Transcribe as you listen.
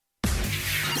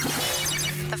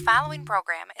The following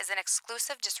program is an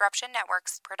exclusive Disruption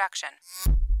Networks production.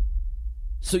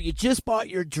 So you just bought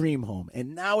your dream home,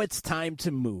 and now it's time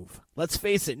to move. Let's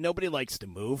face it, nobody likes to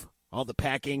move. All the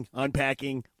packing,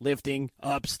 unpacking, lifting,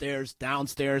 upstairs,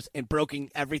 downstairs, and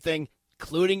broking everything,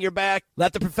 including your back.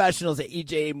 Let the professionals at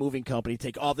EJA Moving Company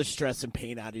take all the stress and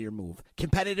pain out of your move.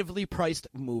 Competitively priced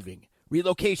moving,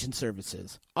 relocation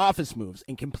services, office moves,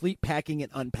 and complete packing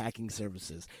and unpacking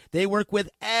services. They work with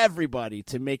everybody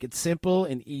to make it simple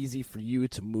and easy for you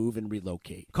to move and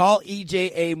relocate. Call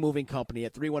EJA Moving Company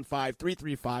at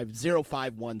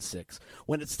 315-335-0516.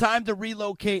 When it's time to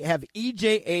relocate, have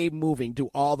EJA Moving do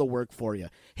all the work for you.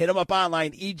 Hit them up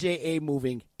online,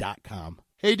 ejamoving.com.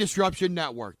 Hey, Disruption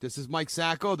Network. This is Mike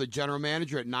Sacco, the general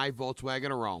manager at Nye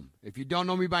Volkswagen of Rome. If you don't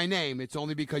know me by name, it's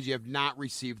only because you have not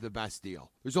received the best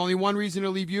deal. There's only one reason to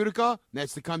leave Utica, and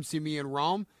that's to come see me in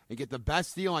Rome and get the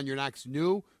best deal on your next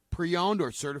new, pre-owned,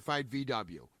 or certified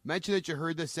VW. Mention that you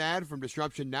heard this ad from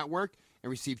Disruption Network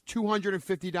and receive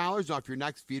 $250 off your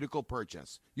next vehicle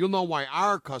purchase. You'll know why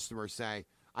our customers say,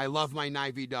 I love my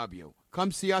Nye VW.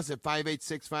 Come see us at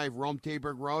 5865 Rome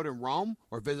Taberg Road in Rome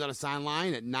or visit us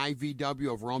online at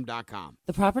nyvwofrome.com.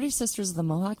 The Property Sisters of the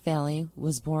Mohawk Valley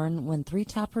was born when three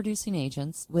top producing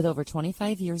agents with over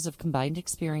 25 years of combined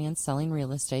experience selling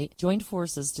real estate joined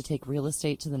forces to take real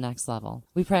estate to the next level.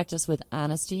 We practice with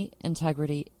honesty,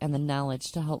 integrity, and the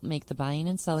knowledge to help make the buying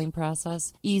and selling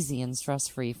process easy and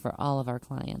stress-free for all of our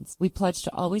clients. We pledge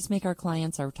to always make our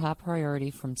clients our top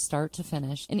priority from start to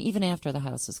finish and even after the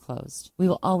house is closed. We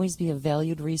will always be a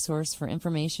valued resource for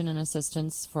information and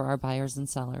assistance for our buyers and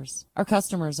sellers. Our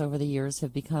customers over the years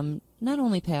have become not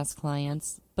only past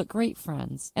clients, but great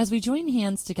friends. As we join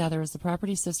hands together as the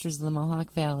Property Sisters of the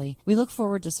Mohawk Valley, we look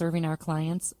forward to serving our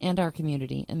clients and our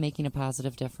community and making a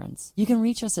positive difference. You can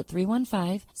reach us at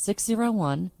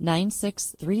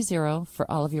 315-601-9630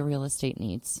 for all of your real estate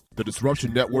needs. The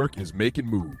Disruption Network is making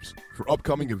moves. For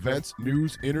upcoming events,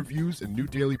 news, interviews, and new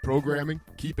daily programming,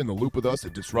 keep in the loop with us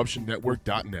at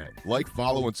DisruptionNetwork.net. Like,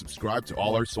 follow, and subscribe to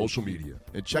all our social media.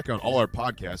 And check out all our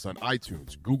podcasts on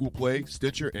iTunes, Google Play,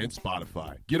 Stitcher, and Spotify.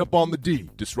 Get up on the D,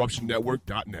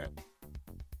 DisruptionNetwork.net.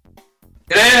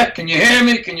 Yeah, can you hear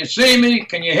me? Can you see me?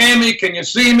 Can you hear me? Can you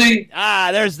see me? Ah,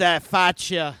 there's that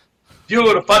faccia.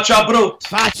 Giuro, faccia brutta.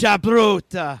 Faccia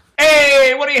brutta.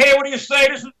 Hey, what do you hear? What do you say?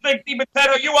 This is Big D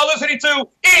Potato. You are listening to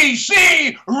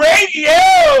EC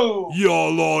Radio.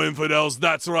 YOLO, infidels.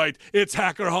 That's right. It's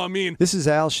Hacker Hameen. This is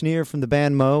Al Schneer from the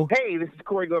band Mo. Hey, this is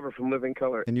Corey Glover from Living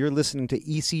Color. And you're listening to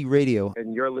EC Radio.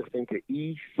 And you're listening to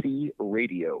EC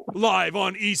Radio. Live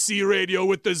on EC Radio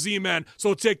with the Z-Man.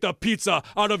 So take the pizza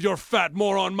out of your fat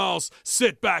moron mouse.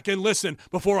 Sit back and listen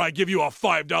before I give you a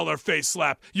 $5 face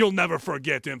slap. You'll never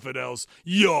forget, infidels.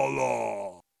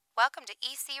 YOLO. Welcome to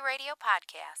EC Radio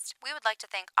Podcast. We would like to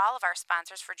thank all of our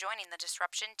sponsors for joining the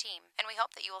Disruption team, and we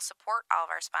hope that you will support all of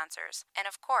our sponsors. And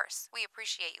of course, we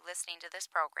appreciate you listening to this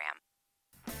program.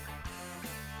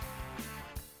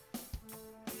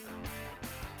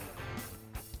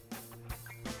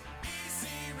 EC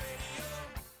Radio,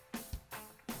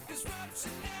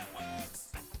 Disruption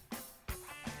Networks.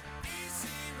 EC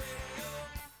Radio,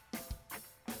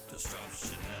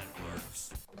 Disruption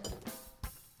Networks.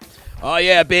 Oh,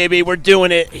 yeah, baby, we're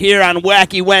doing it here on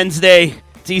Wacky Wednesday.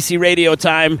 It's EC Radio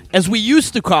time, as we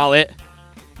used to call it,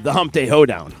 the Hump Day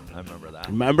Hoedown. I remember that.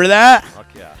 Remember that? Fuck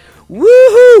yeah.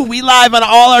 Woohoo! We live on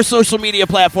all our social media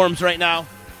platforms right now.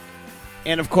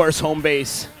 And, of course, home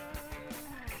base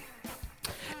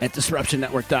at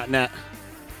DisruptionNetwork.net.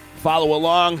 Follow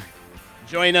along.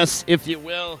 Join us, if you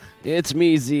will. It's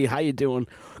me, Z. How you doing?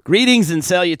 Greetings and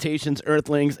salutations,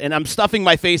 Earthlings. And I'm stuffing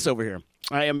my face over here.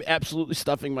 I am absolutely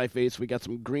stuffing my face. We got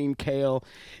some green kale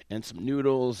and some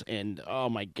noodles, and oh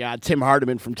my God, Tim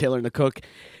Hardiman from Taylor and the Cook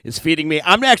is feeding me.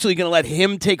 I'm actually going to let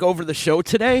him take over the show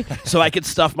today so I can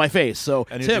stuff my face. So,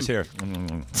 and Tim, just here.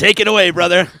 Take it away,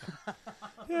 brother.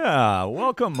 Yeah,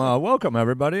 welcome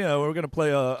everybody. We're going to play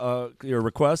your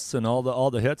requests and all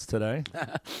the hits today.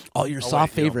 All your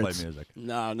soft wait, favorites. You don't play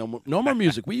music. No more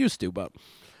music. We used to, but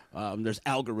there's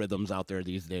algorithms out there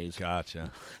these days.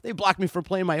 Gotcha. They blocked me for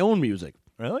playing my own music.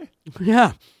 Really?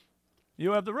 Yeah.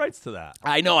 You have the rights to that.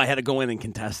 I know. I had to go in and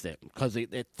contest it because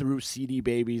it threw CD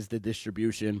Babies, the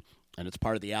distribution, and it's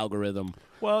part of the algorithm.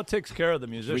 Well, it takes care of the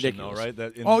musician, though, right?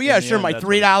 Sure. My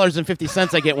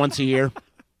 $3.50 I get once a year.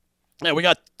 Yeah, we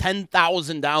got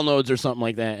 10,000 downloads or something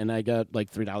like that, and I got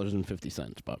like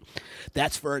 $3.50. But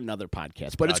that's for another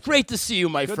podcast. But It's great to see you,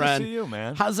 my friend. Good to see you,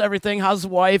 man. How's everything? How's the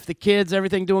wife, the kids,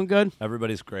 everything doing good?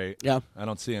 Everybody's great. Yeah. I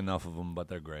don't see enough of them, but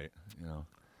they're great. You know,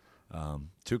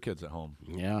 2 kids at home.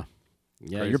 Yeah.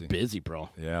 Yeah, Crazy. You're busy, bro.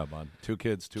 Yeah, bud. 2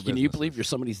 kids, 2 Can you believe you're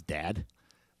somebody's dad?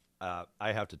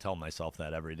 I have to tell myself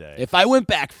that every day. If I went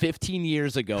back 15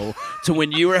 years ago to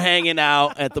when you were hanging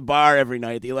out at the bar every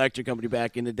night, at the electric company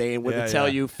back in the day, and were to tell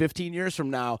you 15 years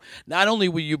from now, not only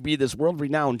will you be this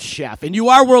world-renowned chef, and you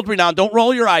are world-renowned, don't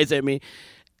roll your eyes at me,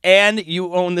 and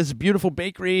you own this beautiful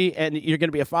bakery, and you're going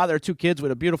to be a father of 2 kids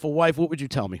with a beautiful wife, what would you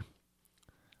tell me?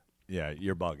 Yeah,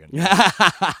 you're bugging.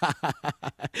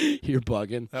 You're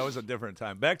bugging. That was a different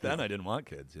time. Back then, I didn't want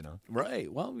kids,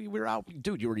 Right. Well, we were out.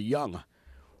 Dude, you were young.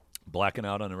 Blacking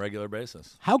out on a regular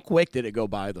basis. How quick did it go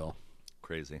by, though?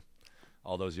 Crazy.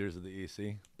 All those years of the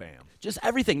EC, bam. Just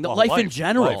everything. Well, life in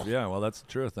general. Life, yeah, well, that's the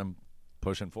truth. I'm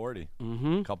pushing 40.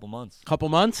 Mm-hmm. Couple months. Couple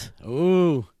months?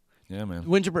 Ooh. Yeah, man.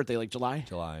 When's your birthday? Like July?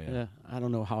 July, yeah. I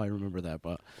don't know how I remember that,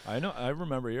 but I know. I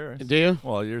remember yours. Do you?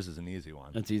 Well, yours is an easy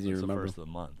one. That's easy to It's remember. the first of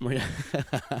the month.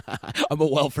 I'm a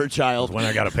welfare child. That's when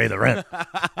I got to pay the rent.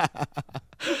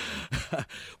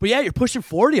 But yeah, you're pushing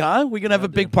 40, huh? We gonna have a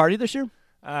big party this year?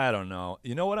 I don't know.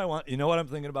 You know what I want? You know what I'm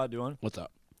thinking about doing? What's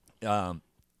up?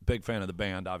 Big fan of the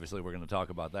band. Obviously, we're going to talk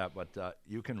about that. But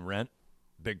you can rent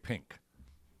Big Pink,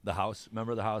 the house.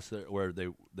 Remember the house where they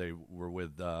were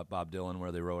with Bob Dylan,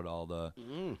 where they wrote all the.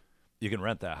 You can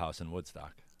rent that house in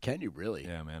Woodstock. Can you really?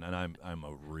 Yeah, man. And I'm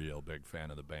a real big fan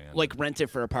of the band. Like rent it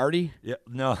for a party? Yeah,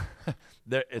 no,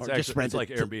 it's Or just actually rent it's like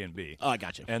it to- Airbnb. Oh, I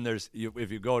got you. And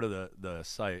if you go to the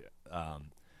site,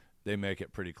 they make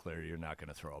it pretty clear you're not going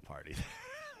to throw a party,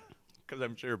 because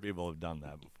I'm sure people have done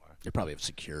that before. They probably have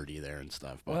security there and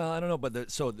stuff. But. Well, I don't know, but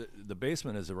the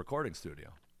basement is a recording studio.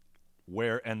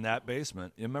 And that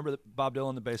basement, you remember Bob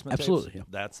Dylan, the basement tapes? Absolutely, yeah.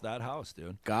 That's that house,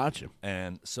 dude. Gotcha.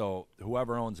 And so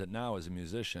whoever owns it now is a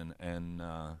musician, and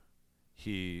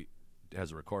he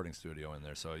has a recording studio in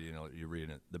there. So, you read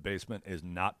it. The basement is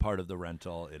not part of the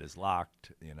rental. It is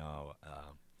locked,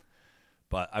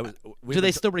 But I was. Do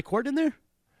they still record in there?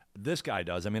 This guy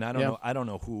does. I mean, I don't know. I don't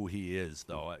know who he is,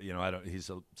 though. I don't.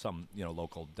 He's some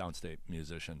local downstate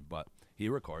musician, but he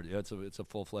records. Yeah, it's a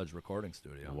full-fledged recording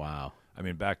studio. Wow. I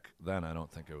mean, back then, I don't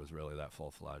think it was really that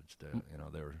full-fledged.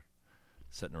 They were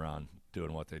sitting around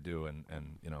doing what they do, and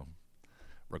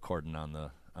recording on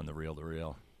the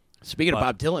reel-to-reel. Speaking of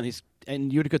Bob Dylan, he's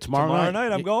in Utica tomorrow night. Tomorrow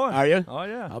night, I'm going. Are you? Oh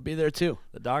yeah, I'll be there too.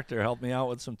 The doctor helped me out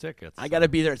with some tickets. I got to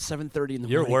be there at 7:30 in the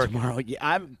You're morning working. tomorrow. Yeah,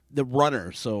 I'm the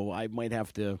runner, so I might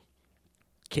have to.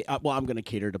 Well, I'm going to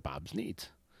cater to Bob's needs.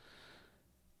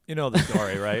 You know the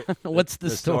story, right? What's the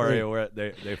story? where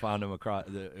they found him across?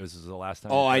 It was the last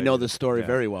time. Oh, they I know played. the story Yeah.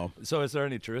 very well. So, is there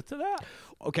any truth to that?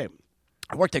 Okay,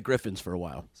 I worked at Griffin's for a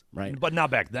while, right? But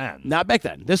not back then. Not back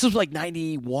then. This was like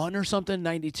 91 or something,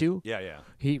 92. Yeah.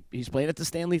 He's playing at the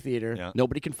Stanley Theater. Yeah.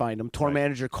 Nobody can find him. Tour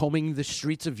manager combing the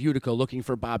streets of Utica looking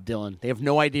for Bob Dylan. They have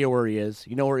no idea where he is.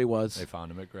 You know where he was? They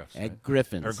found him at Griffin's. At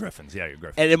Griffin's. Or Griffin's, yeah,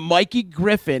 Griffin's. And then Mikey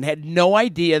Griffin had no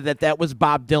idea that was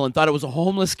Bob Dylan. Thought it was a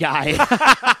homeless guy.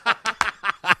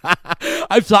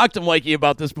 I've talked to Mikey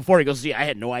about this before. He goes, "See, I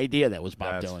had no idea that was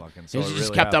Bob That's Dylan." fucking- so he it just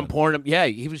really kept on happened. pouring him. Yeah,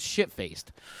 he was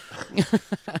shit-faced.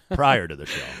 Prior to the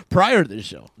show. Prior to the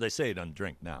show. They say he doesn't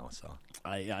drink now, so.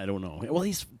 I don't know. Well,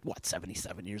 he's,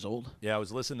 77 years old? Yeah, I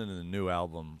was listening to the new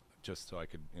album just so I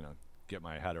could, get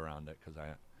my head around it, because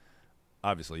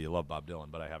obviously you love Bob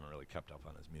Dylan, but I haven't really kept up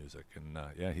on his music, and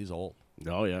yeah, he's old.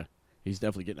 Oh, yeah. He's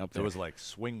definitely getting up there. It was like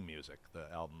swing music, the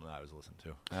album that I was listening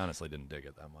to. I honestly didn't dig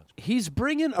it that much. He's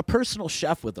bringing a personal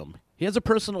chef with him. He has a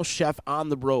personal chef on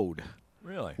the road.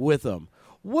 Really? With him.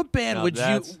 What band Now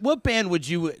would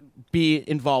you be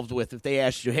involved with if they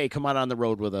asked you, "Hey, come on the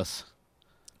road with us"?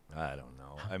 I don't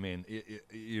know. I mean,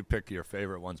 you pick your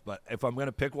favorite ones, but if I'm going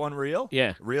to pick one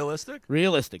realistic,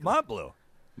 Mont Blue.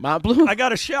 Mont Blue? I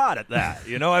got a shot at that.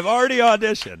 I've already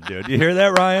auditioned, dude. You hear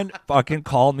that, Ryan? Fucking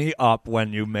call me up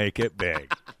when you make it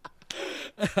big.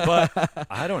 But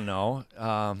I don't know.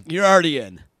 You're already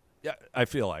in. Yeah, I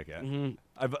feel like it. Mm-hmm.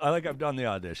 I've done the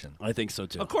audition. I think so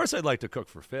too. Of course, I'd like to cook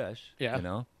for fish. Yeah.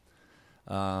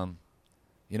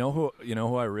 You know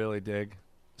who I really dig?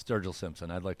 Sturgill Simpson.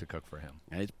 I'd like to cook for him.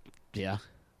 Yeah.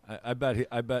 I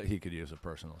bet he could use a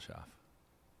personal chef.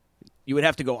 You would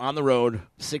have to go on the road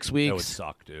 6 weeks. It would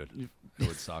suck, dude. It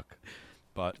would suck.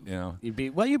 But you'd be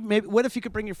maybe. What if you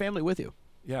could bring your family with you?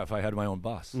 Yeah, if I had my own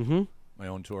bus, my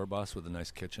own tour bus with a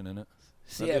nice kitchen in it,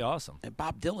 that'd be awesome. At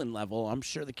Bob Dylan level, I'm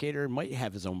sure the caterer might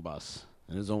have his own bus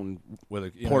and his own with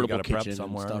a portable you prep kitchen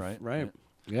somewhere, and stuff. right?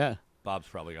 Yeah. Bob's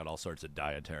probably got all sorts of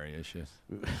dietary issues.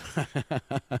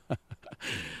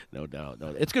 No doubt. No,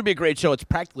 it's going to be a great show. It's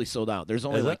practically sold out. There's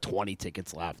only Is like it? 20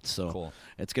 tickets left, so Cool.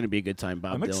 it's going to be a good time.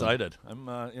 Bob I'm Dylan. excited. I'm,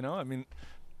 I mean,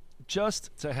 just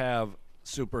to have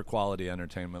super quality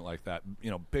entertainment like that,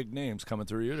 big names coming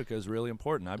through Utica is really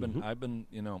important. I've been,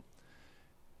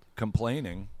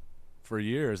 complaining for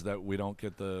years that we don't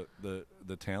get the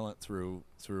talent through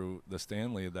the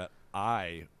Stanley that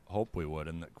I hope we would.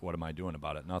 And what am I doing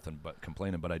about it? Nothing but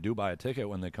complaining. But I do buy a ticket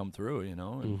when they come through, you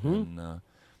know. And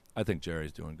I think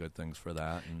Jerry's doing good things for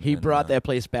that. He brought that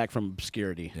place back from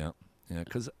obscurity. Yeah,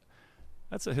 because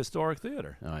that's a historic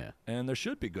theater. Oh yeah, and there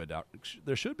should be good acts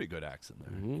in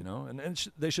there, you know, and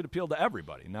they should appeal to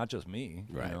everybody, not just me,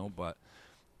 right. You know. But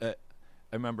I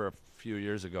remember a few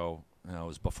years ago, it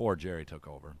was before Jerry took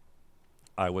over.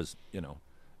 I was, you know,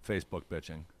 Facebook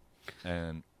bitching,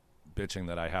 and bitching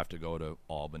that I have to go to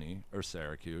Albany or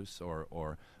Syracuse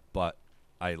but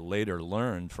I later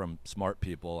learned from smart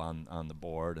people on the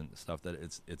board and stuff that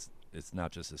it's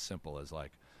not just as simple as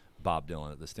like Bob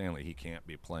Dylan at the Stanley. He can't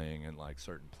be playing in like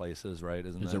certain places, right?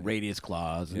 There's a radius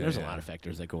clause, and there's a lot of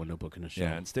factors that go into booking a show.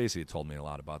 Yeah, and Stacy told me a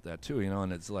lot about that too, you know.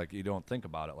 And it's like you don't think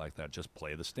about it like that. Just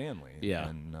play the Stanley. Yeah.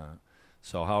 And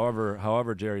so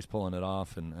however Jerry's pulling it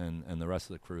off, and the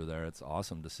rest of the crew there, it's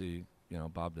awesome to see, you know,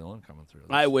 Bob Dylan coming through.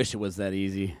 I wish it was that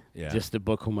easy. Yeah. Just to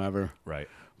book whomever. Right.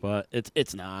 But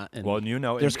it's not. And well, and you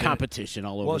know, there's competition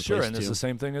all over well, the sure, place, and too. it's the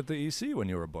same thing at the EC when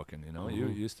you were booking. You know, you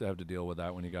used to have to deal with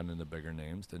that when you got into bigger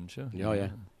names, didn't you? Oh yeah,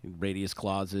 radius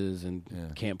clauses and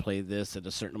can't play this at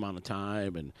a certain amount of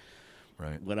time and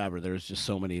whatever. There's just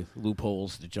so many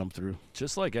loopholes to jump through.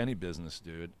 Just like any business,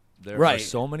 dude. There are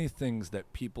so many things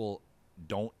that people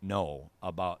don't know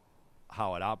about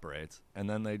how it operates, and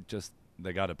then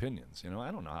they got opinions. You know, I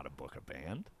don't know how to book a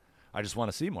band. I just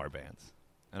want to see more bands,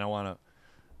 and I want to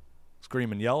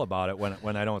scream and yell about it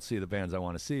when I don't see the bands I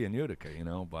want to see in Utica, you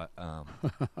know. But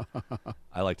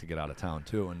I like to get out of town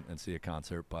too and see a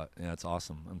concert. But yeah, it's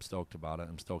awesome. I'm stoked about it.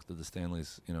 I'm stoked that the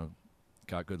Stanleys, you know,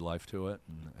 got good life to it,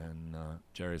 and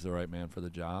Jerry's the right man for the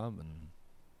job.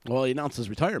 And well, he announced his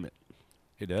retirement.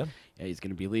 He did? Yeah, he's going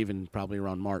to be leaving probably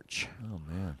around March. Oh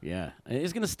man. Yeah, and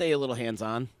he's going to stay a little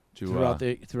hands-on. Throughout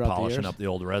the polishing up the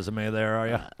old resume there, are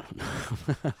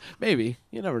you? Maybe.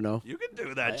 You never know. You can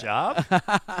do that job.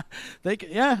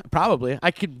 Yeah, probably.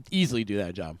 I could easily do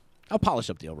that job. I'll polish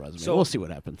up the old resume. So we'll see what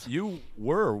happens. You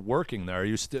were working there.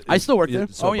 You still? I still work there.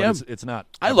 So, yeah. It's not.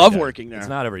 I love day. working there. It's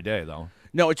not every day though.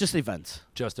 No, it's just events.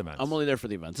 Just events. I'm only there for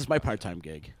the events. It's my part-time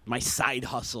gig. My side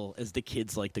hustle, as the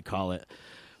kids like to call it.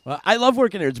 Well, I love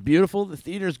working there. It's beautiful. The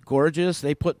theater's gorgeous.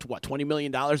 They put, $20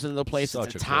 million into the place.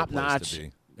 Such it's a cool top-notch place to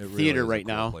be. theater really right is a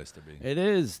cool now. Place to be. It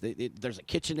is. There's a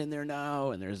kitchen in there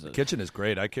now, and there's the kitchen is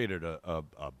great. I catered a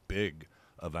big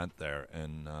event there,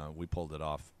 and we pulled it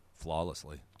off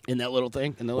flawlessly. In that little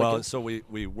thing? So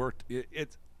we worked.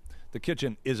 The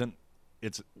kitchen isn't.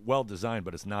 It's well designed,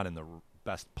 but it's not in the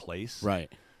best place.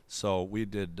 Right. So we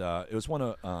did. It was one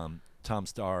of Tom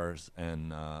Starr's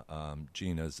and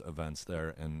Gina's events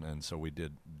there, and so we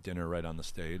did dinner right on the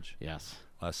stage. Yes.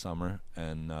 Last summer,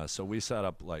 and so we set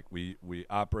up like we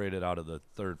operated out of the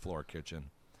third floor kitchen,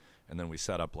 and then we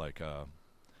set up like a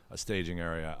staging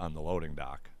area on the loading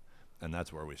dock, and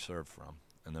that's where we served from.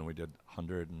 And then we did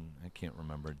 100, and I can't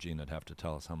remember. Gina'd have to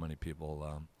tell us how many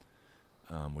people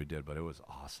we did, but it was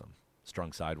awesome.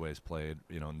 Strung Sideways played,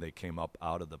 you know, and they came up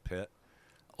out of the pit.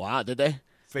 Wow, did they?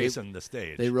 Facing the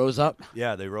stage. They rose up?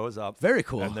 Yeah, they rose up. Very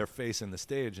cool. And they're facing the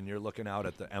stage, and you're looking out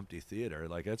at the empty theater.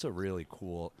 Like, it's a really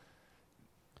cool...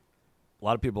 A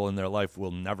lot of people in their life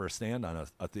will never stand on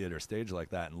a theater stage like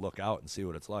that and look out and see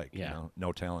what it's like. Yeah. You know?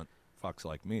 No talent fucks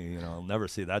like me. You know, I'll never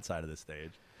see that side of the stage.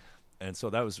 And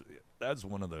so that's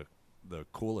one of the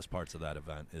coolest parts of that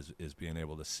event is being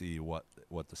able to see what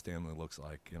the Stanley looks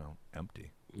like, you know,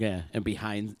 empty. Yeah, and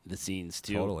behind the scenes,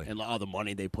 too. Totally. And all the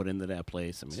money they put into that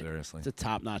place. I mean, seriously. It's a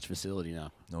top-notch facility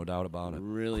now. No doubt about it. It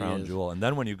really Crown is. jewel. And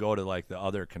then when you go to, like, the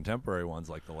other contemporary ones,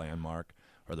 like the Landmark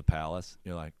or the Palace,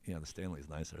 you're like, yeah, the Stanley's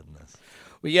nicer than this.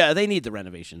 Well, yeah, they need the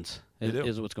renovations. They do.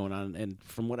 Is what's going on. And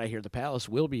from what I hear, the Palace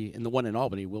will be, and the one in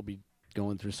Albany will be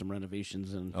going through some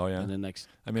renovations in the next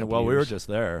I mean, couple well, we were years. just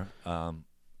there.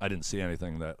 I didn't see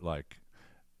anything that, like,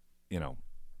 you know,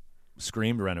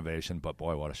 screamed renovation, but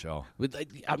boy, what a show.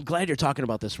 I'm glad you're talking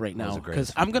about this right That was now a great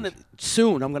because I'm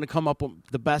going to come up with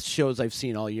the best shows I've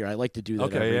seen all year. I like to do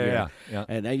that every year. Yeah.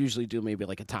 And I usually do maybe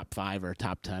like a top 5 or a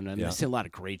top 10. And Yeah. I've seen a lot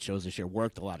of great shows this year.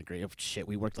 Worked a lot of great shit.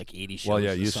 We worked like 80 shows Well,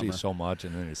 yeah, you this see summer. so much,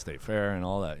 and then you State Fair and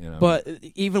all that, you know. But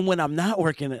even when I'm not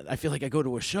working it, I feel like I go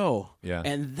to a show. Yeah.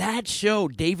 And that show,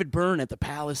 David Byrne at the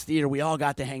Palace Theater, we all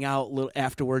got to hang out a little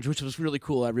afterwards, which was really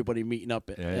cool. Everybody meeting up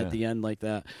at the end like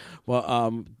that.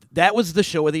 Well, that was the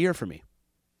show of the year for me.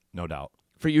 No doubt.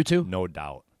 For you too? No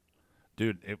doubt.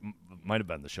 Dude, it might have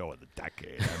been the show of the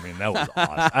decade. I mean, that was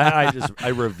awesome. I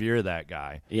revere that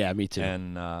guy. Yeah, me too.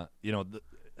 And, you know,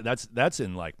 that's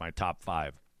in, like, my top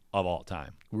 5 of all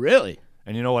time. Really?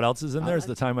 And you know what else is in there? Is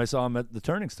the time I saw him at the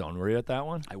Turning Stone. Were you at that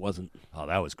one? I wasn't. Oh,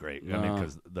 that was great. I mean,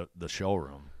 because the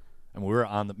showroom. And we were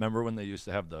on the. Remember when they used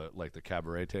to have the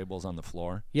cabaret tables on the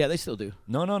floor? Yeah, they still do.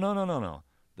 No.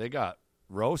 They got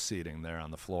row seating there on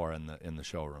the floor in the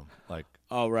showroom. Like,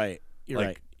 oh right,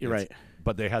 you're right.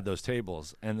 But they had those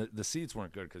tables, and the seats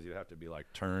weren't good because you have to be like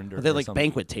turned. They're or like something.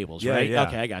 banquet tables, Yeah, right? yeah.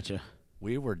 Okay, I got you.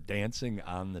 We were dancing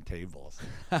on the tables,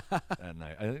 and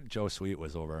I think Joe Sweet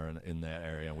was over in that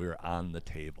area, and we were on the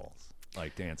tables,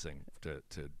 like dancing to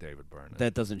David Byrne.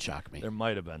 That doesn't shock me. There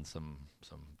might have been some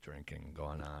drinking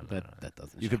going on. That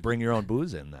doesn't. You could bring your own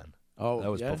booze in then. Oh,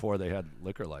 that was yeah? before they had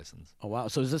liquor license. Oh wow!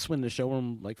 So is this when the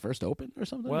showroom like first opened or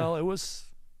something? Well, it was.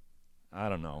 I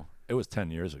don't know. It was 10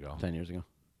 years ago. 10 years ago.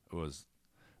 It was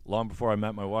long before I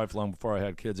met my wife. Long before I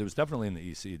had kids. It was definitely in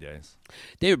the EC days.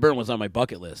 David Byrne was on my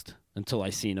bucket list until I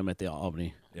seen him at the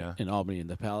Albany. Yeah. In Albany in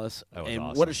the Palace. That was and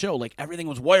awesome. what a show! Like everything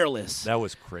was wireless. That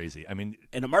was crazy. I mean,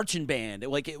 and a marching band, a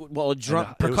and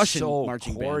percussion it was so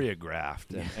marching band.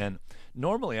 choreographed. And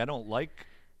normally I don't like,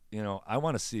 I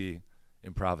want to see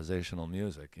improvisational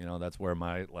music. That's where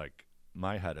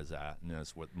my head is at, and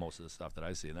it's with most of the stuff that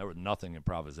I see. And there was nothing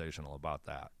improvisational about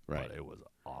that. Right. But it was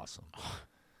awesome.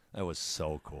 That was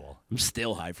so cool. I'm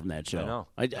still high from that show.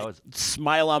 I know. I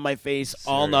smile on my face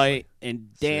all night and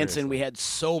dancing. We had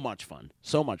so much fun.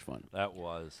 So much fun. That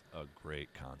was a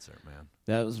great concert, man.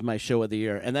 That was my show of the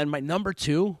year. And then my number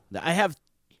 2,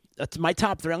 that's my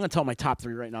top 3. I'm going to tell my top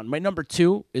 3 right now. My number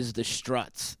 2 is the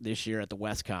Struts this year at the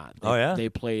Westcott. Oh, yeah? They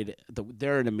played,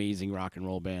 they're an amazing rock and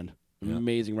roll band. Yeah.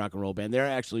 Amazing rock and roll band. They're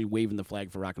actually waving the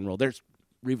flag for rock and roll. They're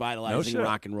revitalizing shit.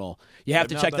 rock and roll. You have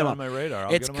They've to check not them been out. on my radar.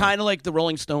 I'll It's get 'em kind of like the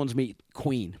Rolling Stones meet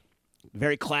Queen.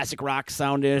 Very classic rock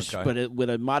soundish, Okay. but with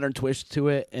a modern twist to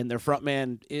it. And their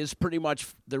frontman is pretty much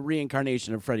the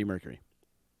reincarnation of Freddie Mercury.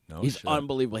 No He's shit.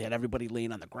 unbelievable. He had everybody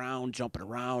laying on the ground, jumping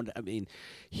around. I mean,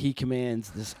 he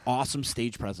commands this awesome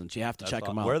stage presence. You have to check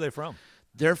him out. Where are they from?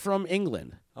 They're from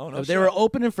England. Oh, no They shit. were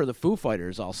opening for the Foo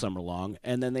Fighters all summer long,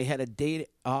 and then they had a date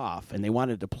off, and they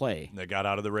wanted to play. They got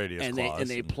out of the radius And clause.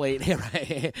 they played.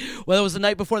 Right. Well, it was the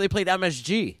night before they played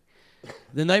MSG.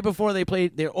 The night before they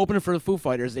were opening for the Foo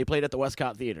Fighters. They played at the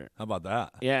Westcott Theater. How about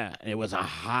that? Yeah, and it was a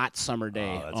hot summer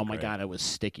day. that's Oh my great. God, it was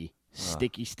sticky.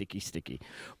 Sticky.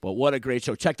 But what a great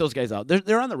show. Check those guys out.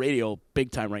 They're on the radio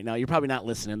big time right now. You're probably not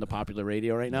listening to popular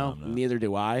radio right now. Neither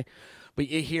do I. But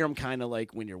you hear them kind of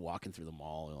like when you're walking through the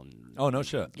mall. And, Oh, no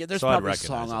shit. yeah, there's So I'd probably a recognize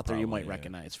song it out there you probably, might yeah.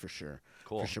 recognize for sure.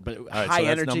 Cool. For sure. But All right, high so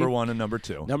that's energy. number 1 and number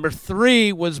 2. Number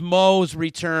 3 was Moe's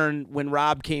return when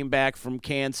Rob came back from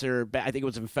cancer. I think it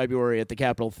was in February at the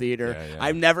Capitol Theater. Yeah.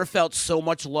 I've never felt so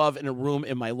much love in a room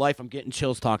in my life. I'm getting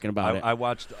chills talking about it. I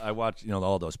watched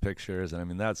all those pictures, and I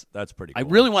mean that's pretty I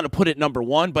cool. really want to put it number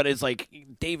 1, but it's like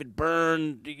David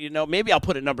Byrne. Maybe I'll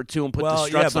put it number 2 and put the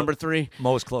Struts but number 3.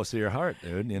 Most close to your heart,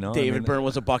 dude. David Byrne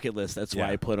was a bucket list. That's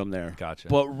why I put him there. Gotcha.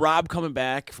 But Rob coming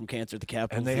back from cancer at the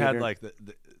Capitol And they Theater. had like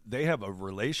they have a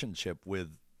relationship with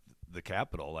the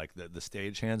Capitol, like the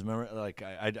stagehand. Remember, like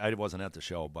I wasn't at the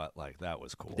show, but like that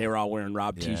was cool. They were all wearing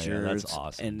Rob T-shirts. Yeah, that's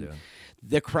awesome, and dude.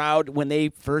 the crowd, when they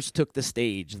first took the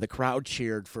stage, the crowd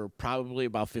cheered for probably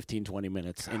about 15, 20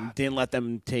 minutes and didn't let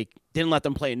them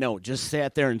play a note. Just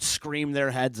sat there and screamed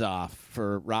their heads off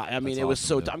for Rob. I mean, That's it was awesome,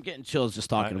 so. dude. I'm getting chills just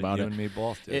talking about you it. and me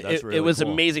both, dude. It, That's it- really it was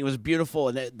cool. amazing. It was beautiful,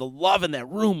 and the love in that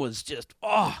room was just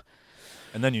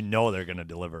And then they're gonna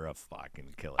deliver a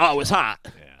fucking killer. Oh, it was show. hot.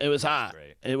 Yeah, It was hot.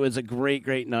 great. It was a great,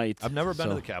 great night. I've never been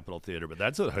to So- the Capitol Theater, but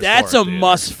that's a historic That's a theater.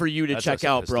 must for you to That's check a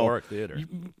out, bro. historic theater.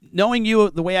 Knowing you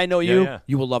the way I know you, yeah.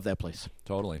 you will love that place.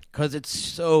 Totally. Because it's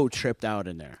so tripped out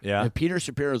in there. Yeah. And Peter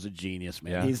Shapiro's a genius,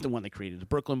 man. Yeah. He's the one that created the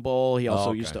Brooklyn Bowl. He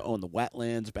also okay. used to own the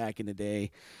Wetlands back in the day.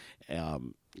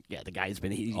 The guy's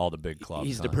been All the big clubs.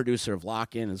 He's the huh? producer of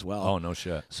Lock-In as well. Oh no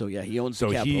shit. So yeah, he owns So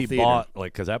the Capitol he Theater. bought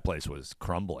because that place was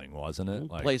crumbling, wasn't it?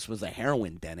 The place was a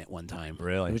heroin den at one time.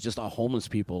 Really? It was just all homeless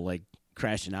people like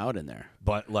crashing out in there.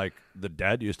 But like the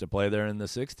Dead used to play there in the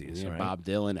 '60s, Yeah, right? Bob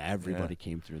Dylan, everybody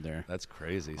came through there. That's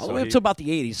crazy. All So the way up he- to about the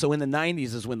 80s. So in the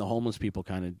 90s is when the homeless people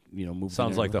kind of, moved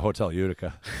Sounds in like there. the Hotel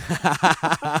Utica.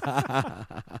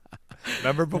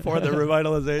 Remember before the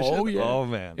revitalization? Oh, yeah. Oh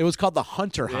man. It was called the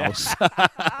Hunter House.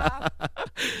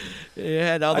 It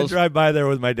had all I those. drive by there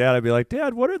with my dad. I'd be like,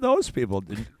 Dad, what are those people?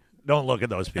 Don't look at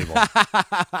those people.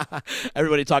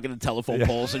 Everybody talking to telephone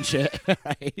poles and shit.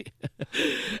 Right?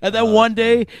 And then one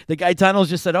day, the guy tunnels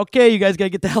just said, "Okay, you guys got to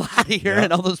get the hell out of here," Yeah.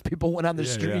 and all those people went on the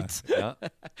Yeah, streets. Yeah.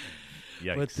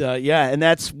 Yikes. But and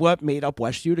that's what made up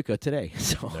West Utica today.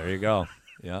 So There you go.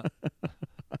 Yeah.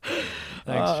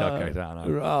 Thanks, Chuck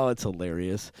Gaetano. Oh, it's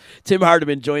hilarious. Tim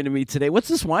Hardiman joining me today. What's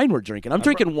this wine we're drinking? I'm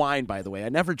drinking wine, by the way. I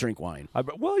never drink wine.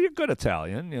 Well, you're good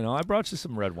Italian. You know, I brought you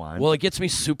some red wine. Well, it gets me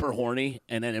super horny,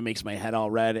 and then it makes my head all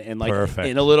red, and like Perfect.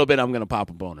 in a little bit, I'm gonna pop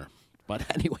a boner. But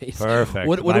anyways, Perfect.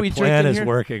 What my are we plan drinking is here?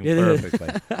 working It is.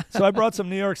 perfectly. So I brought some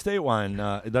New York State wine.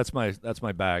 That's my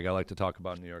bag. I like to talk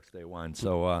about New York State wine.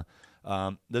 So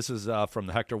this is from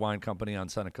the Hector Wine Company on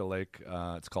Seneca Lake.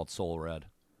 It's called Soul Red.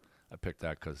 I picked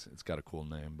that because it's got a cool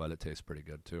name, but it tastes pretty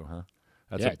good too, huh?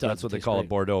 Yeah, it does. That's what It they tastes call a great.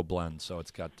 Bordeaux blend. So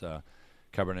it's got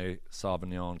Cabernet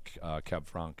Sauvignon, Cab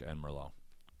Franc, and Merlot.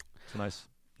 It's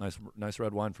a nice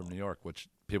red wine from New York, which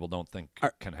people don't think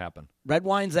can happen. Red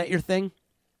wine's that your thing,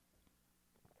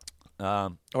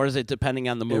 or is it depending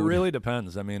on the mood? It really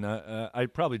depends. I mean, I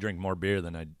probably drink more beer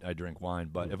than I drink wine.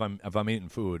 But if I'm eating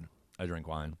food, I drink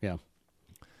wine. Yeah.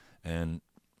 And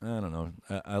I don't know.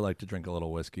 I like to drink a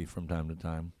little whiskey from time to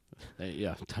time.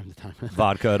 Yeah, time to time.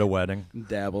 Vodka at a wedding.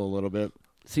 Dabble a little bit.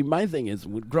 See, my thing is,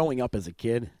 growing up as a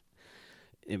kid,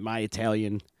 in my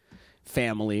Italian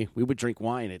family, we would drink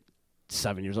wine at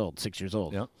 7 years old, 6 years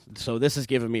old. Yep. So this is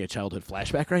giving me a childhood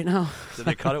flashback right now. Did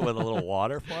they cut it with a little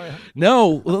water for you? No.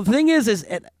 Well, the thing is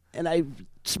and I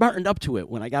smartened up to it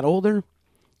when I got older.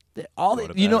 Go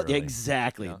to bed early.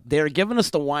 Exactly. Yeah. They're giving us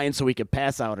the wine so we could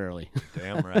pass out early.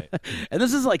 Damn right. And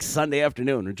this is like Sunday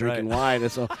afternoon. We're drinking wine,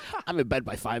 and so I'm in bed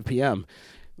by 5 p.m.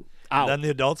 Out. Then the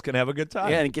adults can have a good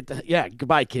time. Yeah, and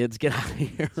goodbye, kids. Get out of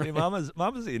here. See, Mama's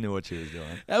knew what she was doing.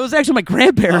 That was actually my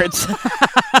grandparents.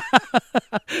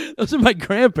 Those are my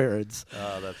grandparents.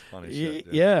 Oh, that's funny shit,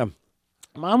 dude. Yeah.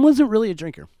 Mom wasn't really a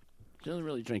drinker. She doesn't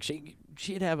really drink.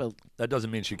 She'd have a... That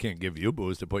doesn't mean she can't give you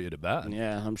booze to put you to bed.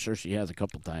 Yeah, I'm sure she has a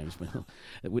couple times. But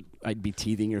I'd be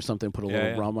teething or something, put a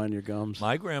little rum on your gums.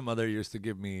 My grandmother used to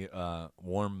give me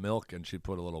warm milk, and she'd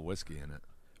put a little whiskey in it.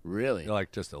 Really?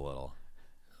 Like just a little.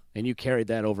 And you carried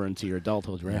that over into your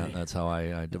adulthood, right? Yeah, that's how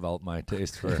I developed my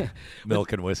taste for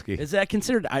milk and whiskey. Is that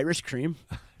considered Irish cream?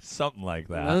 Something like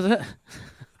that. Is it?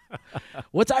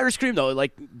 What's Irish cream, though?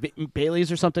 Like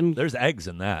Bailey's or something? There's eggs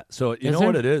in that. So you know there?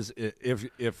 what it is?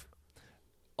 If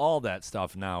all that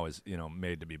stuff now is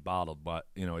made to be bottled, but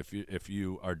if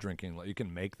you are drinking, you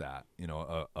can make that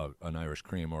an Irish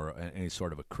cream or any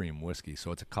sort of a cream whiskey.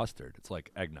 So it's a custard. It's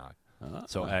like eggnog.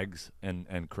 So eggs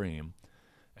and cream,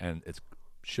 and it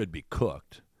should be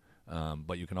cooked.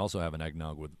 But you can also have an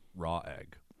eggnog with raw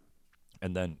egg,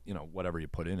 and then whatever you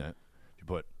put in it. If you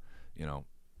put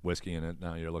whiskey in it,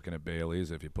 now you're looking at Bailey's.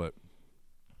 If you put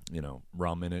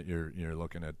rum in it, you're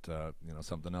looking at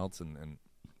something else, and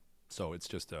so it's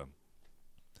just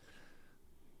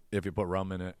if you put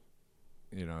rum in it,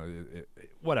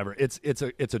 whatever. It's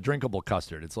a drinkable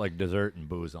custard. It's like dessert and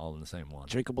booze all in the same one.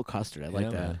 Drinkable custard. I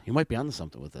like that. Man. You might be onto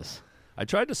something with this. I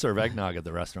tried to serve eggnog at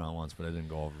the restaurant once, but it didn't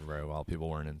go over very well. People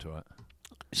weren't into it.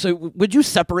 So would you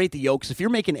separate the yolks? If you're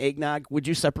making eggnog, would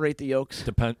you separate the yolks?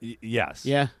 Yes.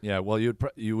 Yeah? Yeah. Well,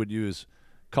 you would use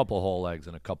a couple whole eggs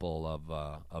and a couple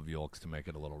of yolks to make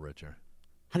it a little richer.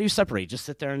 How do you separate? Just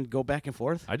sit there and go back and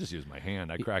forth? I just use my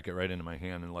hand. I crack it right into my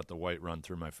hand and let the white run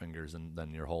through my fingers, and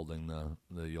then you're holding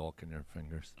the yolk in your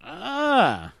fingers.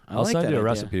 I'll send you a idea.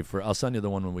 recipe for. I'll send you the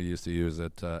one we used to use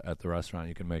at the restaurant.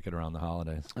 You can make it around the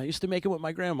holidays. I used to make it with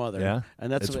my grandmother. Yeah, and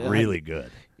that's it's really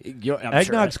good. I'm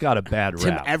Eggnog's sure. got a bad Tim,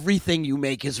 rap. everything you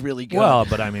make is really good. Well,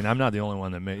 but I mean, I'm not the only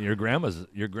one that made your grandma's.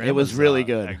 It was really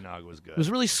good. Eggnog was good. It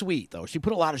was really sweet, though. She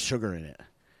put a lot of sugar in it.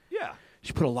 Yeah.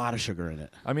 She put a lot of sugar in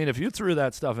it. I mean, if you threw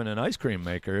that stuff in an ice cream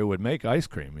maker, it would make ice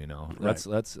cream.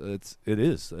 It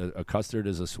is a custard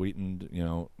is a sweetened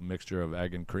mixture of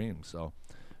egg and cream. So,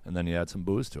 and then you add some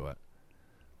booze to it.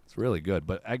 It's really good.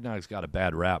 But eggnog's got a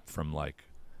bad rap from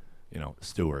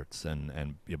Stewart's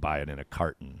and you buy it in a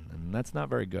carton, and that's not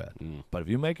very good. But if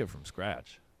you make it from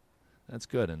scratch, that's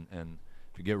good. And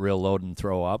if you get real loaded and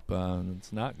throw up,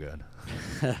 it's not good.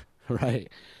 Right.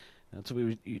 That's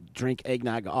what you drink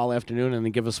eggnog all afternoon and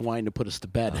then give us wine to put us to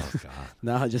bed. Oh, God.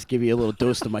 Now I'll just give you a little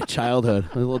dose of my childhood,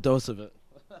 a little dose of it.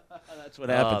 That's what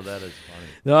happened. Oh, that is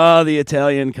funny. Oh, the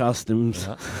Italian customs.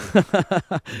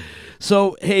 Yeah.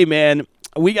 So, hey, man,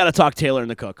 we got to talk Taylor and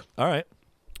the Cook. All right.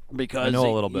 Because I know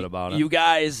a little bit about it. You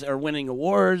guys are winning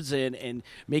awards and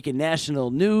making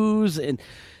national news. And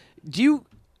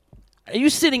are you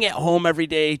sitting at home every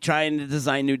day trying to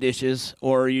design new dishes,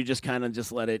 or are you just kind of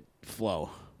just let it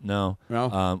flow? No.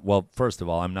 No? Well, first of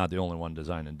all, I'm not the only one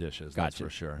designing dishes. That's Gotcha. for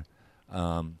sure.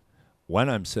 When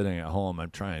I'm sitting at home,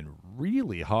 I'm trying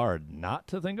really hard not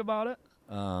to think about it.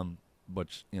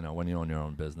 But when you own your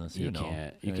own business, You know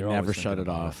can you're never always shut thinking it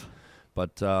about off.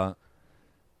 But the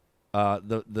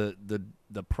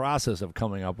the process of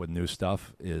coming up with new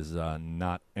stuff is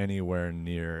not anywhere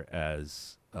near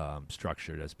as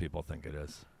structured as people think it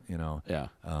is. You know, Yeah.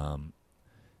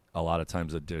 A lot of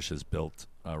times a dish is built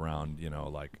around, you know,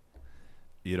 like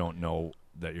you don't know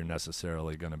that you're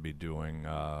necessarily going to be doing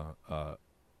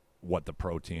what the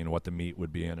protein, what the meat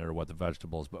would be in it, or what the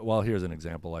vegetables. But well, here's an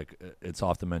example. Like it's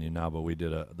off the menu now, but we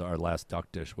did our last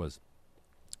duck dish was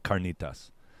carnitas,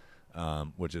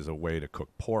 which is a way to cook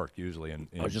pork usually in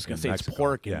I was just going in to say it's Mexico.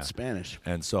 pork Yeah. in Spanish.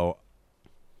 And so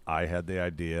I had the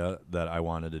idea that I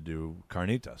wanted to do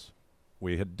carnitas.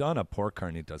 We had done a pork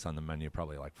carnitas on the menu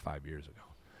probably like 5 years ago.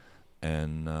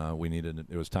 And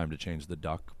it was time to change the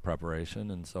duck preparation.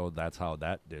 And so that's how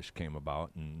that dish came about.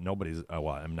 And nobody's, well,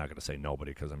 I'm not going to say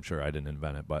nobody because I'm sure I didn't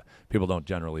invent it, but people don't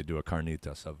generally do a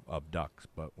carnitas of ducks.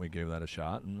 But we gave that a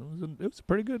shot, and it was a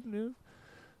pretty good,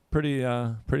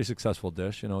 pretty successful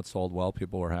dish. You know, it sold well.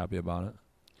 People were happy about it.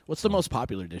 What's the most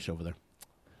popular dish over there?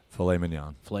 Filet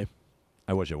mignon. Filet.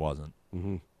 I wish it wasn't.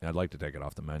 Mm-hmm. I'd like to take it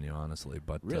off the menu, honestly,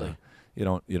 but Really? You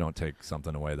don't take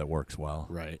something away that works well.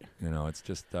 Right. You know, it's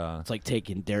just It's like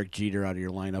taking Derek Jeter out of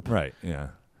your lineup. right. Yeah,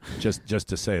 just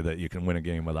to say that you can win a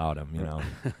game without him. You know,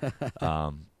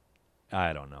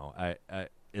 I don't know. I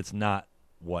it's not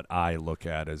what I look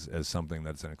at as something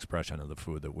that's an expression of the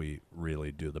food that we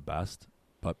really do the best,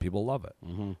 but people love it.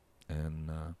 Mm-hmm. And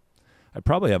I'd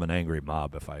probably have an angry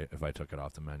mob if I took it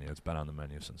off the menu. It's been on the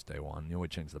menu since day one. You know, we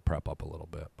changed the prep up a little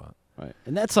bit, but Right.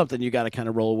 And that's something you got to kind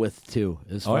of roll with, too,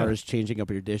 as Oh, far yeah. as changing up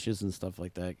your dishes and stuff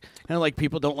like that. Kind of like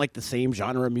people don't like the same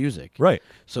genre of music. right.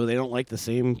 So they don't like the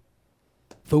same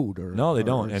food or No, they or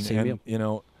don't. the And, same meal. you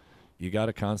know, you got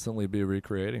to constantly be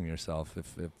recreating yourself.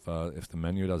 If the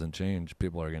menu doesn't change,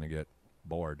 people are going to get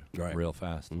bored Right. real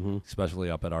fast. Mm-hmm. Especially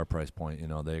up at our price point. You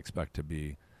know, they expect to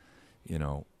be, you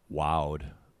know, wowed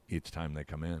each time they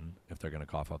come in if they're going to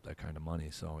cough up that kind of money.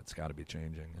 So it's got to be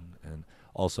changing. And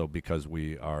also because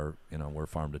we are, you know, we're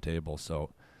farm to table. So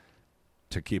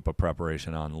to keep a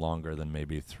preparation on longer than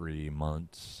maybe 3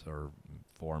 months or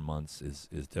 4 months is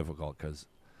difficult because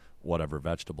whatever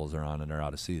vegetables are on and are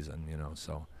out of season, you know.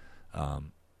 So,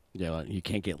 Yeah, like, you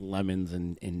can't get lemons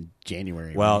in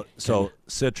January. well, right? so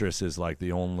citrus is like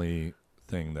the only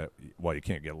thing that, well, you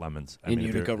can't get lemons. I in mean,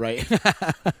 if Utica, you're- right?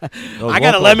 those I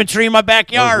got a local- lemon tree in my those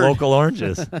backyard. local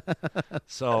oranges.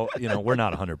 So, you know, we're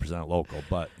not 100% local,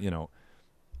 but, you know,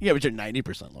 Yeah, but you're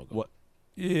 90% local. what?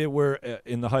 Yeah, we're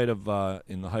in the height of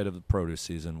the produce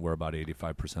season. We're about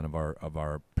 85% of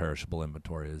our perishable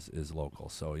inventory is local.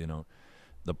 So, you know,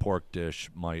 the pork dish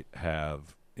might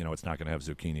have, you know, it's not going to have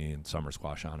zucchini and summer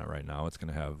squash on it right now. It's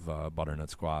going to have butternut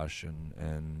squash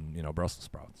and you know, Brussels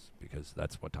sprouts because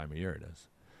that's what time of year it is.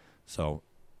 So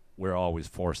we're always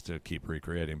forced to keep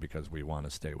recreating because we want to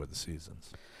stay with the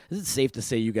seasons. Is it safe to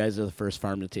say you guys are the first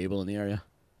farm to table in the area?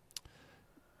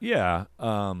 Yeah.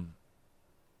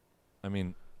 I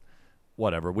mean,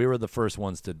 whatever. We were the first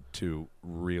ones to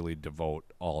really devote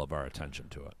all of our attention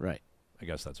to it. Right. I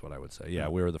guess that's what I would say. Yeah,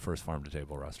 we were the first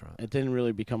farm-to-table restaurant. It didn't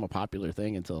really become a popular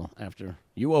thing until after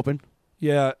you opened.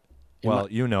 Yeah. In Well, my-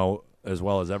 you know, as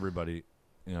well as everybody,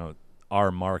 you know,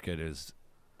 our market is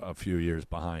a few years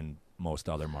behind most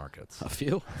other markets. A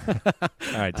few. All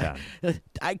right, 10.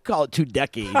 I call it 2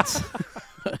 decades.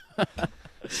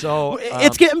 So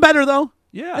It's getting better, though.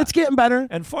 yeah, It's getting better.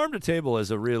 and farm-to-table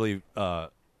is a really,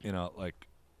 you know, like,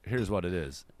 here's what it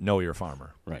is. Know your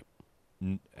farmer. Right.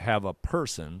 Have a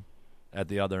person at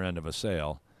the other end of a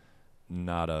sale,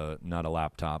 not a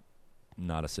laptop,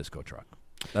 not a Cisco truck.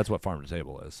 That's what farm to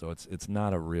table is. So it's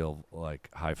not a real like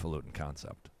highfalutin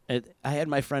concept. I had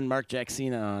my friend Mark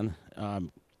Jacksina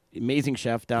on, amazing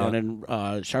chef down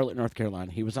Yeah. in Charlotte, North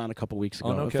Carolina. He was on a couple weeks ago.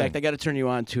 Oh, no in kidding. fact, I got to turn you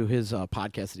on to his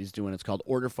podcast that he's doing. It's called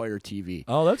Order Fire TV.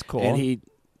 Oh, that's cool. And he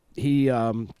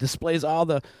displays all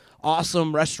the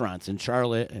awesome restaurants in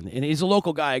Charlotte, and he's a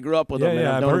local guy. I grew up with him. And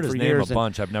I've known heard him his for name years, a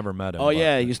bunch. I've never met him. Oh but-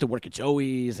 yeah, he used to work at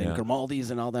Joey's and Yeah.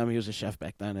 Grimaldi's and all them. He was a chef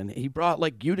back then, and he brought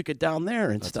like Utica down there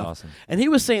and That's stuff. awesome. And he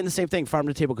was saying the same thing, farm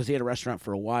to table, because he had a restaurant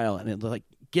for a while, and it like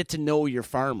get to know your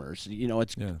farmers. You know,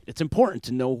 it's important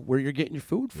to know where you're getting your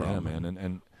food from. Yeah, man,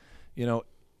 and you know,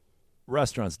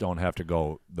 restaurants don't have to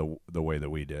go the way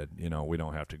that we did. You know, we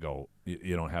don't have to go.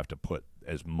 You don't have to put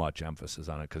as much emphasis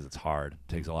on it because it's hard. It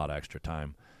takes a lot of extra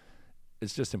time.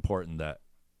 It's just important that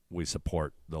we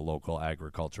support the local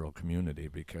agricultural community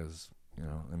because, you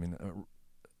know, I mean,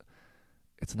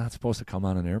 it's not supposed to come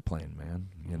on an airplane, man.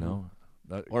 You know,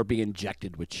 or be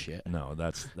injected with shit. No,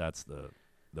 that's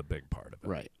the big part of it.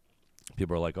 Right.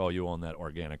 People are like, "Oh, you own that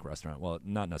organic restaurant." Well,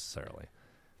 not necessarily.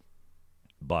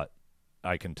 But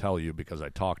I can tell you because I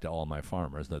talk to all my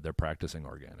farmers that they're practicing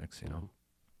organics, you know.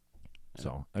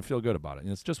 So I feel good about it.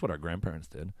 And it's just what our grandparents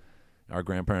did. Our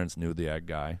grandparents knew the egg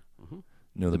guy,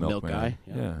 knew the milk milkman. guy,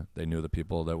 Yeah, they knew the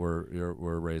people that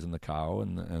were raising the cow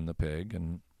and the pig,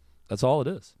 and that's all it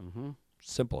is. Mm-hmm.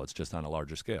 Simple. It's just on a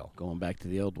larger scale. Going back to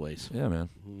the old ways. Yeah, man.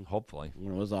 Hopefully,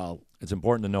 When it was all, it's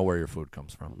important to know where your food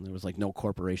comes from. there was like no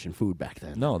corporation food back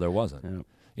then. No, there wasn't. Yeah.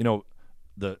 You know,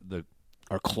 the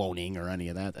Or cloning or any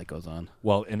of that goes on.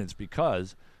 well, and it's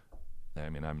because, I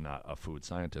mean, I'm not a food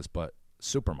scientist, but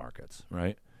supermarkets,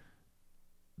 right?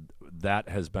 That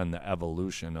has been the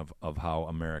evolution of how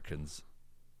Americans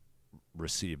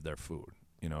receive their food.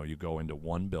 You know, you go into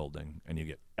one building and you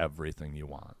get everything you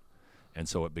want. And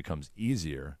so it becomes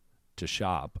easier to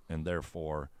shop, and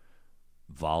therefore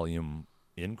volume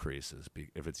increases.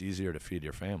 If it's easier to feed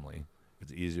your family,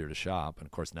 it's easier to shop. And,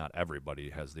 of course, not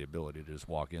everybody has the ability to just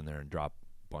walk in there and drop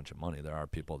a bunch of money. There are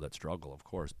people that struggle, of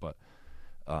course, but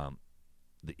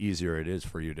the easier it is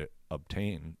for you to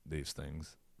obtain these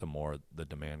things, the more the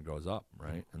demand goes up,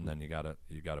 right? And then you gotta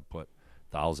put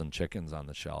 1,000 chickens on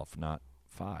the shelf, not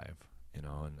 5, you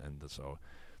know. And so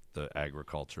the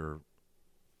agriculture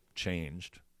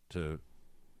changed to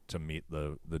meet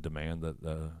the demand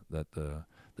that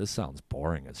this sounds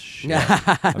boring as shit.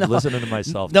 I'm listening to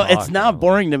myself. No, talk, it's not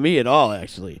boring to me at all,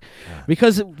 actually,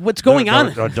 because what's going on?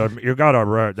 You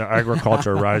gotta the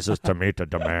agriculture rises to meet the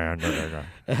demand.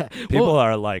 People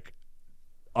are like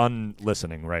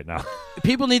unlistening right now.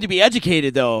 People need to be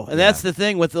educated, though, and that's the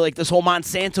thing with like this whole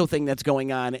Monsanto thing that's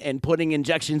going on and putting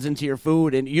injections into your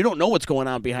food, and you don't know what's going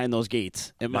on behind those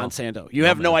gates at Monsanto. You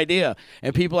have no idea,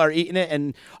 and people are eating it,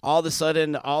 and all of a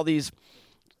sudden, all these,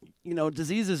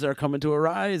 diseases are coming to a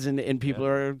rise, and people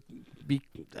are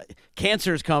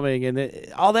cancer's coming, and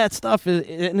all that stuff is,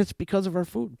 and it's because of our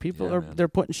food. People they're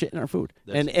putting shit in our food,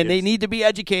 and they need to be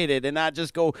educated and not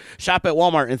just go shop at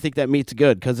Walmart and think that meat's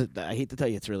good, because I hate to tell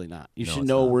you, it's really not. You should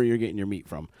know where you're getting your meat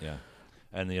from. Yeah,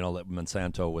 and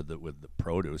Monsanto with the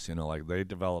produce, like they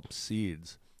developed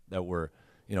seeds that were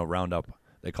Roundup.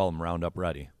 They call them Roundup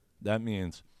Ready. That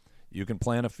means you can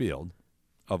plant a field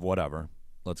of whatever.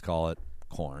 Let's call it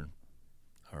corn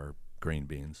or green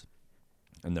beans.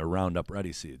 And they're Roundup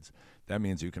Ready seeds. That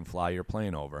means you can fly your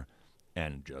plane over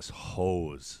and just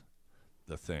hose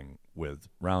the thing with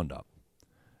Roundup.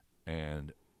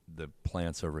 And the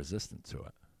plants are resistant to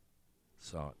it.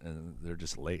 So, and they're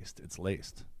just laced. It's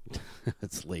laced.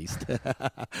 It's laced.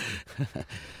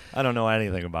 I don't know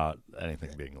anything about anything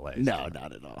being laced. No,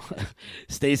 not at all.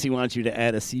 Stacy wants you to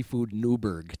add a seafood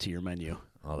Newburg to your menu.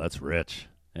 Oh, that's rich.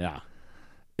 Yeah.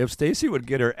 If Stacy would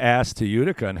get her ass to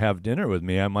Utica and have dinner with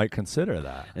me, I might consider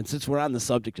that. And since we're on the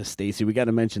subject of Stacy, we got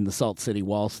to mention the Salt City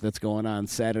Waltz that's going on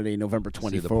Saturday, November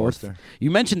 24th. See the poster? You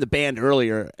mentioned the band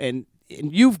earlier, and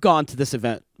you've gone to this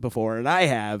event before, and I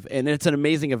have, and it's an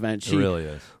amazing event. It really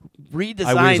is. Redesigns.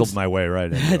 I weaseled my way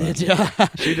right into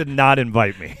it. She did not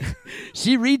invite me.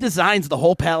 She redesigns the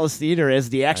whole Palace Theater as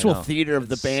the actual theater of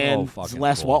the band. So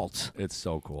Last Waltz. It's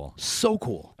so cool. So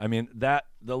cool. I mean,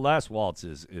 the Last Waltz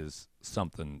is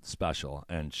something special,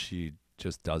 and she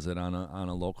just does it on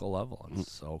a local level.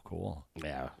 It's so cool.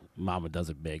 Yeah, Mama does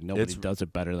it big. Nobody does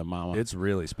it better than Mama. It's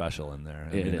really special in there.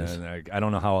 It is. And I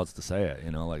don't know how else to say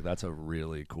it. That's a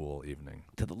really cool evening.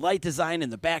 To the light design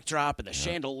and the backdrop and the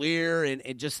chandelier and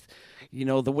just,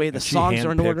 the way the songs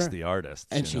are in order. She handpicks the artists.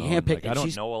 And she handpicks. I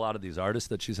don't know a lot of these artists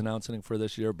that she's announcing for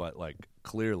this year, but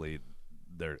clearly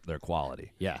they're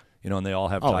quality. Yeah. And they all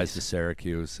have ties to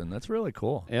Syracuse, and that's really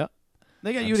cool. Yeah.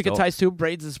 They got Utica ties too.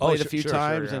 Braids has played a few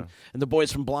times, and the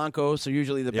boys from Blanco, so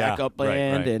usually the backup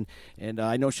band, right. and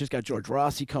I know she's got George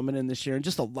Rossi coming in this year, and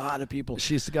just a lot of people.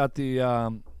 She's got the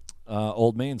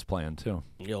Old Main's playing too.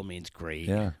 The Old Main's great.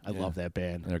 Yeah, I love that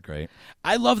band. They're great.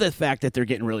 I love the fact that they're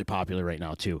getting really popular right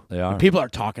now too. They are. People are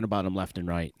talking about them left and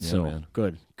right. Yeah, so man.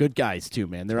 good guys too,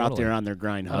 man. They're out there on their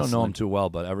grind. I don't know them too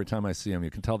well, but every time I see them, you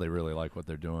can tell they really like what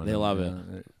they're doing. They love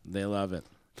it. They love it.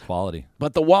 Quality.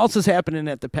 But the waltz is happening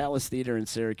at the Palace Theater in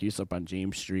Syracuse up on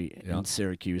James Street in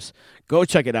Syracuse. Go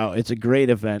check it out. It's a great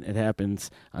event. It happens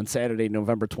on Saturday,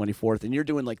 November 24th. And you're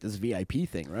doing like this VIP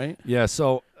thing, right? Yeah,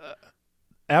 so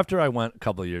after I went a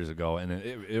couple of years ago, and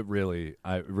it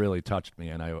really touched me,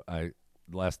 and I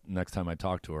next time I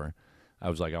talked to her, I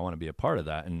was like, I want to be a part of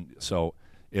that. And so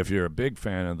if you're a big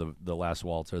fan of the Last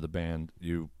Waltz or the band,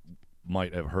 you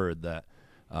might have heard that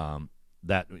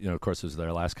that, of course, was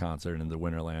their last concert in the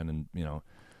Winterland, and,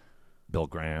 Bill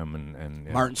Graham and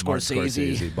Martin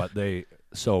Scorsese. But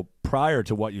so prior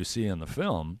to what you see in the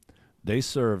film, they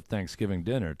served Thanksgiving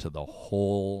dinner to the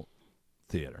whole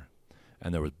theater.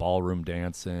 And there was ballroom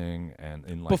dancing and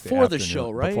in before the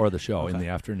show, right? Before the show in the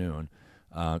afternoon,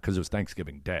 because it was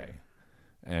Thanksgiving Day.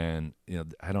 And I don't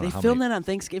They know how filmed many. that on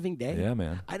Thanksgiving Day? Yeah,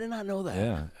 man. I did not know that.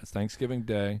 Yeah, it's Thanksgiving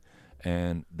Day,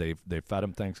 and they fed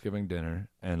him Thanksgiving dinner,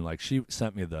 and like she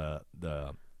sent me the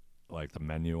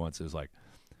menu once. It was like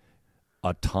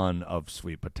a ton of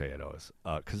sweet potatoes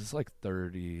because it's like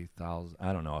 30,000.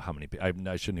 I don't know how many people.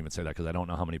 I shouldn't even say that because I don't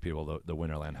know how many people the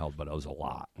Winterland held, but it was a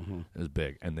lot. Mm-hmm. It was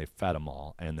big, and they fed them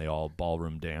all, and they all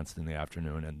ballroom danced in the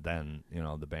afternoon, and then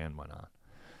the band went on.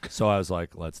 So I was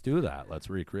like, let's do that. Let's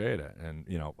recreate it. And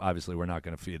obviously we're not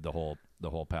going to feed the whole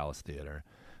Palace Theater,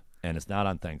 and it's not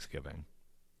on Thanksgiving.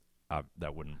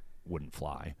 That wouldn't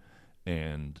fly,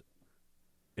 and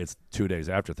it's 2 days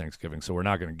after Thanksgiving, so we're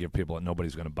not going to give people.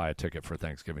 Nobody's going to buy a ticket for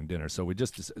Thanksgiving dinner. So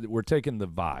we're taking the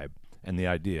vibe and the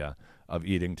idea of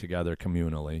eating together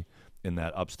communally in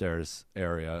that upstairs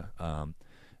area,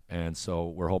 and so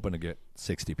we're hoping to get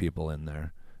 60 people in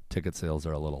there. Ticket sales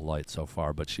are a little light so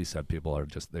far, but she said people are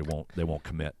just they won't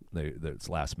commit. It's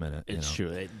last minute. It's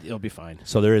true. It'll be fine.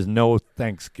 So there is no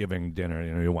Thanksgiving dinner.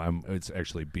 It's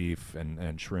actually beef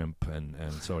and shrimp, and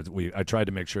so I tried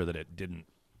to make sure that it didn't,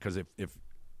 because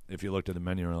if you looked at the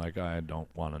menu and were like, I don't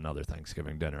want another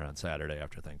Thanksgiving dinner on Saturday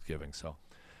after Thanksgiving. So,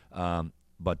 all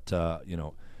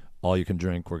you can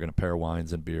drink. We're going to pair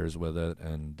wines and beers with it,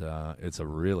 and it's a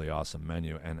really awesome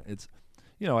menu, and it's.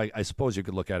 I suppose you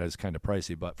could look at it as kind of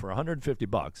pricey, but for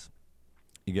 $150,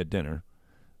 you get dinner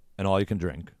and all you can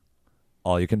drink.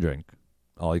 All you can drink.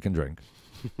 All you can drink.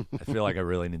 I feel like I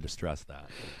really need to stress that.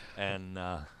 And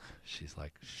she's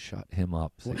like, shut him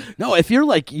up. No, if you're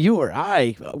like you or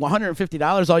I,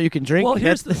 $150, all you can drink. Well,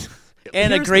 here's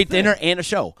and here's a great the thing. dinner and a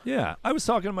show. Yeah. I was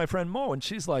talking to my friend Mo, and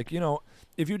she's like,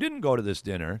 if you didn't go to this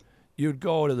dinner, you'd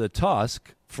go to the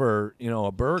Tusk for,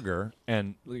 a burger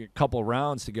and a couple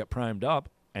rounds to get primed up,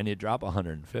 and you drop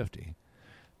 $150.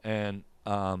 And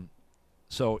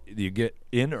so you get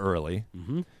in early,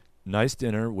 nice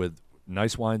dinner with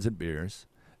nice wines and beers,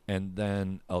 and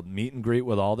then a meet and greet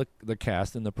with all the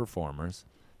cast and the performers,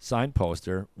 signed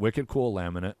poster, wicked cool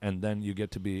laminate, and then you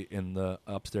get to be in the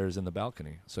upstairs in the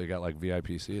balcony. So you got like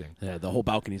VIP seating. Yeah, the whole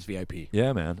balcony's VIP.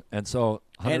 Yeah, man. And so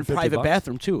and private $150.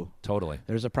 bathroom too. Totally.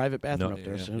 There's a private bathroom up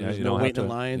there, so there's you no don't have waiting in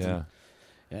to- lines. Yeah.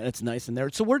 And it's nice in there.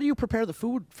 So where do you prepare the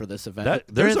food for this event?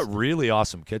 There's a really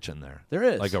awesome kitchen there. There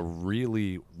is. Like a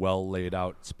really well laid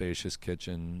out, spacious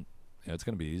kitchen. Yeah, it's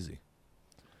going to be easy.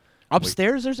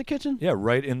 Upstairs there's a kitchen? Yeah,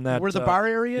 right in that. Where the bar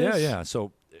area is? Yeah.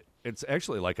 So it's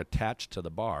actually like attached to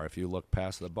the bar. If you look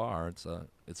past the bar, it's a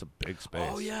big space.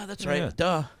 Oh, yeah, that's Yeah. right.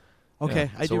 Duh.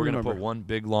 Okay, Yeah. I so do we're remember. Put one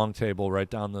big long table right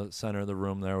down the center of the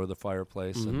room there with a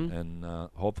fireplace, and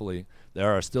hopefully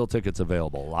there are still tickets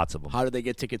available, lots of them. How do they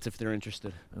get tickets if they're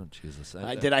interested? Oh, Jesus.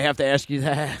 Did I have to ask you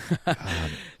that?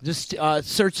 Just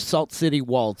search Salt City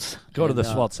Waltz. Go to and, the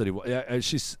Salt City. Yeah,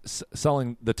 she's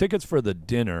selling the tickets for the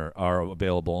dinner are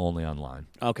available only online.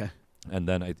 Okay. And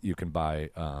then you can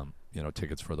buy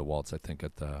tickets for the waltz. I think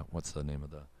at the what's the name of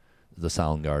the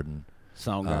Soundgarden.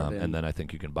 Soundgarden. And then I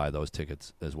think you can buy those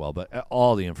tickets as well. But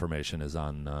all the information is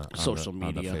on social on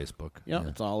media, the Facebook. Yeah,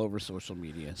 it's all over social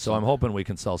media. So I'm hoping we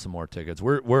can sell some more tickets.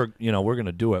 We're going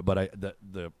to do it, but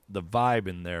the vibe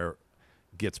in there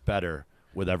gets better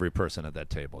with every person at that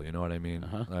table. You know what I mean?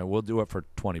 We'll do it for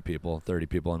 20 people, 30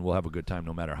 people, and we'll have a good time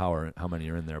no matter how many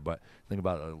are in there. But think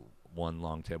about one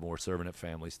long table. We're serving it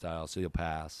family style, so you'll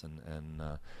pass, and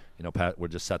we'll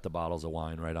just set the bottles of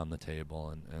wine right on the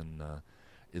table, and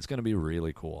it's going to be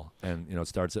really cool. And it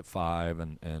starts at 5,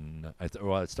 and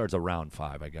it starts around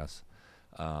 5, I guess.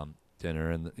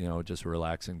 Dinner and just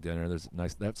relaxing dinner.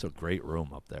 That's a great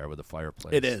room up there with a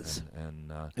fireplace. It is,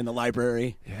 and in the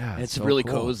library. Yeah, it's so really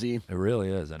cool. cozy. It really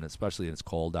is, and especially it's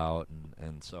cold out,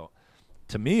 and so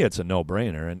to me it's a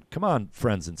no-brainer. And come on,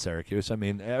 friends in Syracuse. I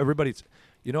mean, everybody's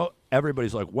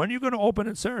like, when are you going to open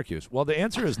in Syracuse? Well, the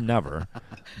answer is never.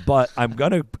 But I'm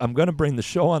gonna bring the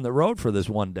show on the road for this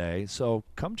one day. So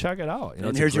come check it out.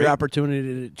 And here's your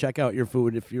opportunity to check out your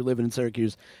food if you're living in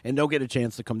Syracuse and don't get a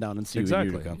chance to come down and see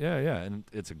exactly. Utica. Yeah, and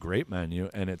it's a great menu,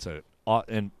 and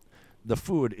and the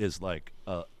food is like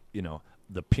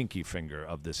the pinky finger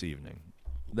of this evening.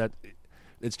 That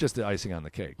it's just the icing on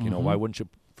the cake. Why wouldn't you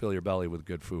fill your belly with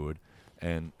good food,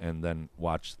 and then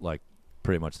watch like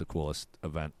pretty much the coolest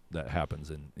event that happens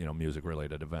in music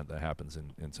related event that happens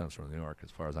in Central New York,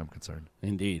 as far as I'm concerned.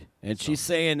 Indeed. And she's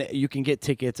saying you can get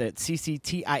tickets at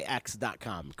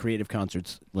cctix.com. Creative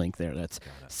Concerts link there. That's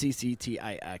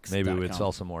cctix.com. Maybe we'd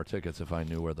sell some more tickets if I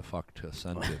knew where the fuck to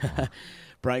send people.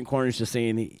 Brian Cornish just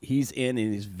saying he's in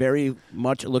and he's very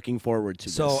much looking forward to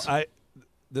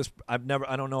this. I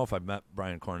don't know if I've met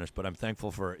Brian Cornish, but I'm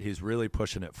thankful he's really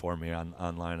pushing it for me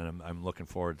online, and I'm looking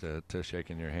forward to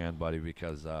shaking your hand, buddy,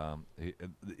 because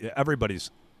everybody's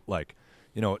like,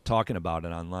 talking about it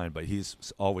online, but he's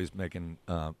always making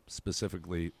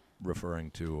specifically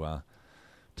referring to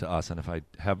us. And if I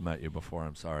have met you before,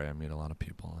 I'm sorry. I meet a lot of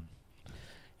people. And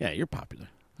Yeah, you're popular.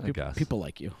 I guess. People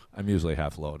like you. I'm usually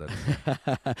half loaded.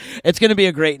 It's going to be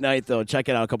a great night, though. Check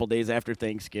it out a couple days after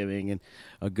Thanksgiving, and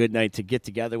a good night to get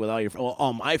together with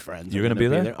all my friends. You're going to be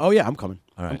there? Oh, yeah, I'm coming.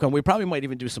 All right. I'm coming. We probably might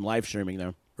even do some live streaming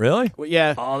there. Really? Well,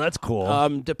 yeah. Oh, that's cool.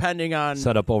 Depending on...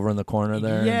 Set up over in the corner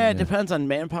there. Yeah, it depends on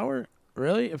manpower,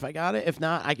 really, if I got it. If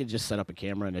not, I could just set up a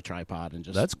camera and a tripod and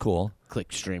just... That's cool.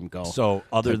 Click, stream, go. So,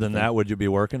 other type than of thing. that, would you be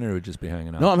working or would you just be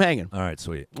hanging out? No, I'm hanging. All right,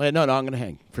 sweet. No, I'm going to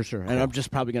hang, for sure. And I'm just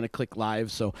probably going to click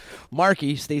live. So,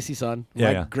 Marky, Stacy's son,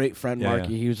 Yeah, my great friend Yeah,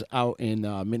 Marky, yeah. he's out in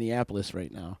Minneapolis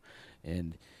right now.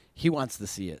 And he wants to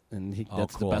see it. And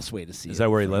that's cool. the best way to see it. Is that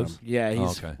where he for lives? him. Yeah, Oh,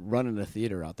 he's okay. running a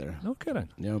theater out there. No kidding.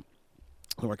 Yep.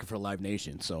 Working for Live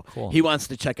Nation. So, Cool. he wants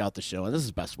to check out the show. And this is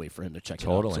the best way for him to check it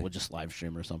out. Totally. So, we'll just live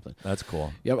stream or something. That's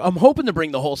cool. Yeah, I'm hoping to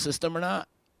bring the whole system or not.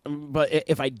 But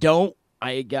if I don't,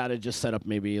 I got to just set up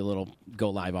maybe a little go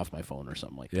live off my phone or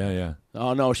something like that. Yeah.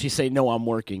 Oh, no, she say, no, I'm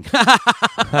working.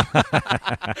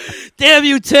 Damn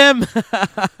you, Tim.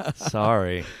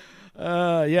 Sorry.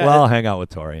 Yeah. Well, I'll hang out with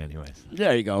Tori anyways.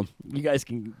 There you go. You guys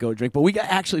can go drink. But we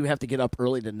have to get up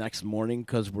early the next morning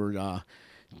because we're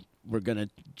going to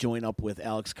join up with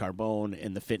Alex Carbone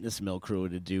and the Fitness Mill crew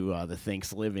to do the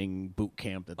Thanksgiving boot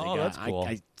camp that they got. That's cool.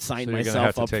 I signed So you're gonna myself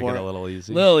have to up take for it a little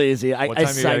easy? Little easy. What I time you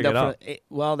signed gotta up get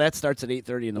for well, that starts at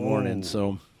 8:30 in the morning, Ooh.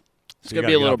 so it's So you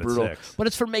going to be a gotta little get up at brutal. 6. But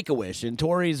it's for Make-A-Wish, and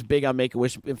Tori's big on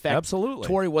Make-A-Wish. In fact, Absolutely.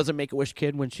 Tori was a Make-A-Wish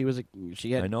kid when she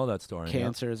had I know that story.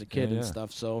 cancer as a kid Yeah, and yeah.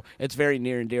 stuff, so it's very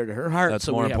near and dear to her heart. That's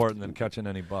so more we have important to- than catching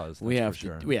any buzz. We that's have for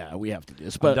sure. to, yeah, we have to do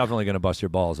this. I'm But definitely going to bust your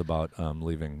balls about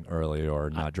leaving early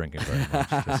or not drinking very much.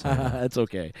 just so you know. it's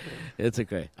okay. It's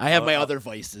okay. I have my other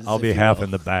vices. I'll if be you half will.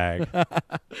 in the bag.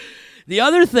 The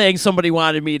other thing somebody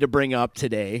wanted me to bring up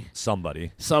today,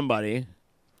 Somebody.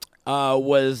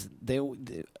 was they.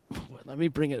 Let me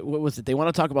bring it. What was it? They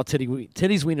want to talk about titties,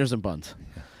 wieners, and buns.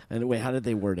 And wait, how did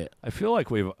they word it? I feel like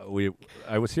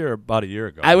I was here about a year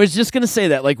ago. I was just going to say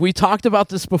that. Like, we talked about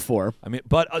this before. I mean,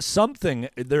 but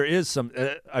there is some.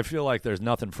 I feel like there's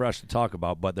nothing fresh to talk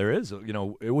about, but there is.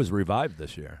 It was revived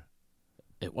this year.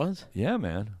 It was? Yeah,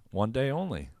 man. One day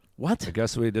only. What? I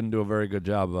guess we didn't do a very good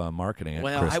job marketing it.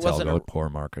 Well, Chris I wasn't Telgo, a- poor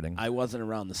marketing. I wasn't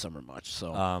around the summer much,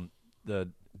 so. The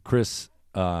Chris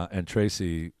and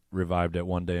Tracy revived it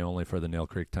one day only for the Nail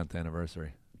Creek 10th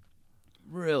anniversary.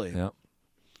 Really? Yep.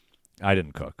 I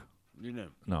didn't cook. You know.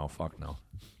 No, fuck no.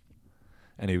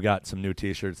 And you got some new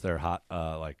T-shirts. They're hot.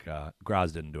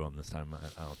 Graz didn't do them this time.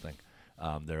 I don't think.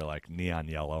 They're like neon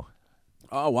yellow.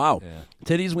 Oh, wow. Yeah.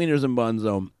 Titties, wieners, and buns,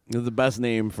 though, is the best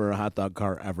name for a hot dog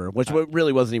cart ever, which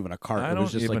really wasn't even a cart. I It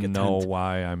was don't just like a even know tent.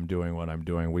 why I'm doing what I'm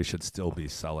doing. We should still be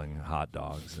selling hot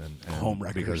dogs and Home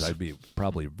wreckers. because I'd be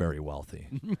probably very wealthy.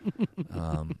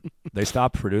 They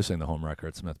stopped producing the home wrecker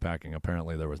at Smith Packing.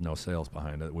 Apparently, there was no sales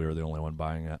behind it. We were the only one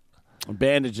buying it.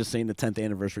 Band is just saying the 10th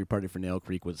anniversary party for Nail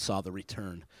Creek saw the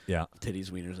return. Yeah.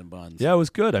 Titties, wieners, and buns. Yeah, it was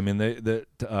good. I mean,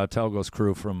 Telgo's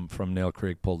crew from Nail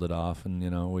Creek pulled it off, and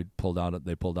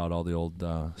they pulled out all the old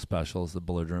specials, the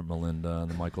Belligerent Melinda and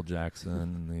the Michael Jackson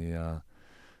and the.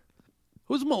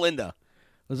 Who's Melinda?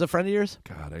 Was it a friend of yours?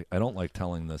 God, I don't like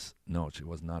telling this. No, she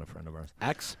was not a friend of ours.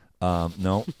 Ex?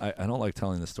 No, I don't like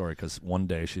telling the story because one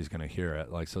day she's going to hear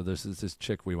it. Like, so there's this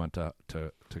chick we went to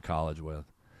college with,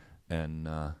 and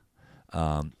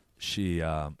she.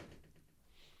 I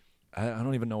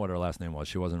don't even know what her last name was.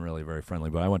 She wasn't really very friendly,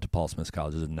 but I went to Paul Smith's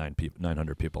college. There's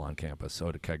 900 people on campus. So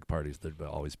at keg parties, there'd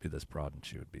always be this broad, and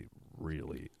she would be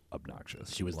really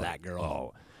obnoxious. She was that girl.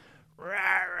 Oh, rah,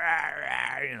 rah,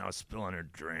 rah, spilling her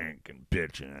drink and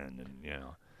bitching,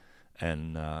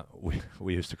 and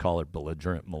we used to call her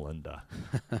Belligerent Melinda,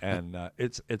 and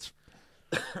it's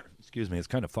excuse me, it's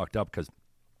kind of fucked up because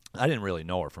I didn't really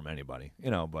know her from anybody,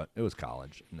 but it was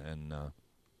college, and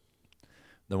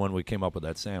then when we came up with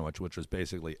that sandwich, which was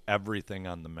basically everything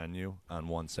on the menu on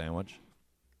one sandwich: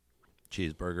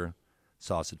 cheeseburger,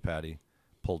 sausage patty,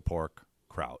 pulled pork,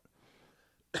 kraut,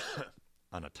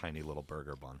 on a tiny little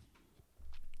burger bun.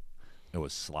 It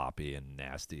was sloppy and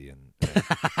nasty, and it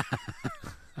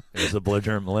was the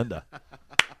Belligerent Melinda.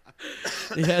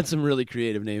 They had some really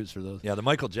creative names for those. Yeah, the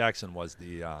Michael Jackson was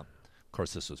the. Of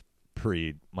course, this was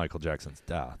pre-Michael Jackson's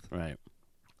death. Right.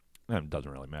 And it doesn't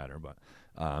really matter, but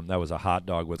that was a hot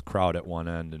dog with kraut at one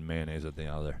end and mayonnaise at the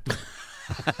other.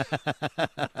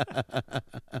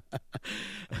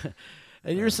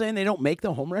 And you're saying they don't make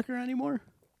the home wrecker anymore?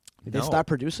 They No. stopped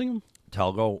producing them?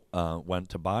 Telgo went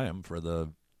to buy them for the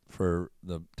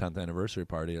 10th anniversary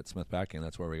party at Smith Packing.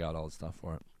 That's where we got all the stuff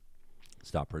for it.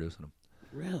 Stopped producing them.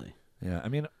 Really? Yeah, I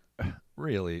mean,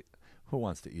 really, who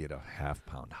wants to eat a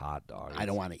half-pound hot dog? I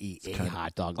don't want to eat a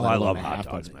hot dog. Oh, let I alone love a hot half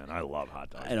dogs, pound. man. I love hot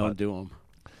dogs. I don't do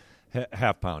them.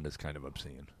 Half-pound is kind of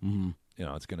obscene. Mm-hmm. You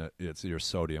know, it's your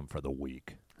sodium for the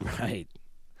week. Right.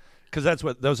 Because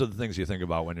those are the things you think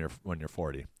about when you're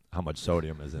 40. How much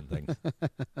sodium is in things.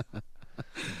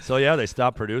 So yeah, they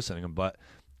stopped producing them. But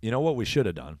you know what we should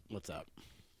have done? What's up?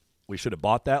 We should have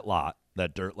bought that lot,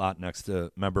 that dirt lot next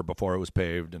to. Remember before it was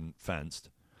paved and fenced?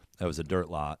 That was a dirt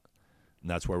lot,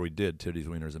 and that's where we did Titties,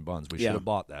 Wieners, and Buns. We should have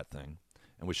bought that thing,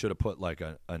 and we should have put like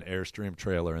an Airstream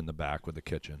trailer in the back with a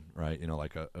kitchen, right? You know,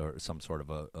 like or some sort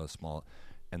of a small,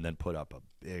 and then put up a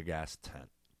big ass tent,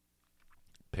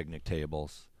 picnic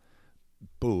tables,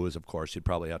 booze. Of course, you'd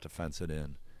probably have to fence it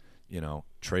in. You know,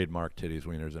 trademark Titties,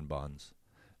 Wieners, and Buns.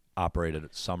 Operated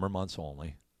at summer months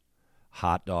only.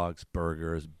 Hot dogs,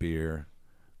 burgers, beer,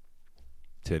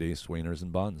 titties, wieners,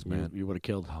 and buns, man. You would have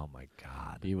killed. Oh, my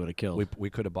God. You would have killed. We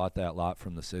could have bought that lot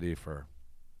from the city for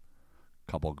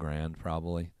a couple grand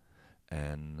probably,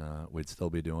 and we'd still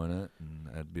be doing it, and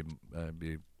I'd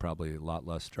be probably a lot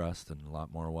less stressed and a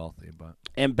lot more wealthy. But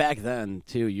and back then,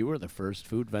 too, you were the first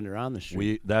food vendor on the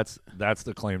street. That's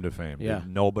the claim to fame. Yeah.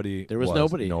 Nobody. There was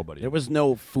nobody. Nobody. There was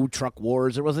no food truck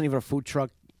wars. There wasn't even a food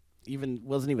truck.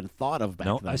 Wasn't even thought of back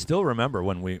then. I still remember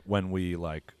when we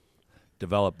like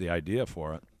developed the idea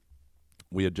for it.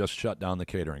 We had just shut down the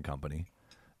catering company,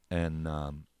 and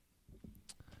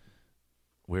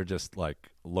we were just like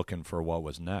looking for what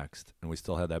was next. And we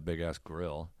still had that big ass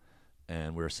grill,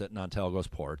 and we were sitting on Talgo's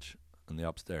porch in the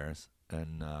upstairs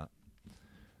and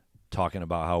talking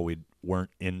about how we weren't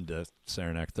into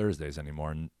Saranac Thursdays anymore.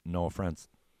 And no offense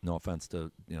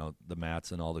to the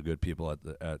Matts and all the good people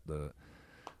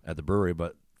at the brewery,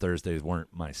 but Thursdays weren't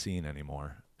my scene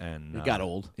anymore. And it got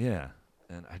old. Yeah.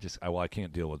 And I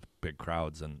can't deal with big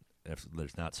crowds, and if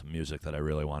there's not some music that I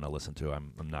really want to listen to,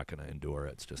 I'm not going to endure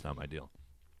it. It's just not my deal.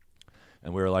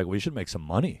 And we were like, we should make some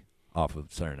money off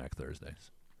of Saranac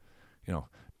Thursdays. You know,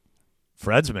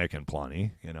 Fred's making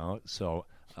plenty, you know. So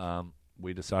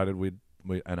we decided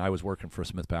and I was working for a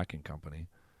Smith Packing Company.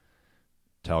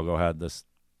 Talgo had this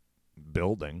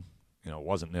building, you know, it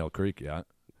wasn't Nail Creek yet.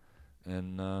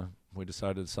 And we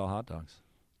decided to sell hot dogs.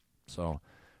 So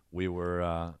we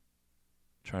were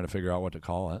trying to figure out what to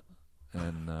call it.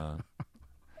 And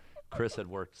Chris had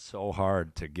worked so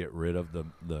hard to get rid of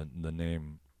the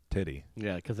name Titty.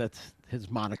 Yeah, because that's his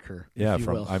moniker. Yeah, if you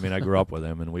will. I grew up with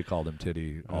him, and we called him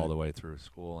Titty all the way through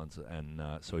school. And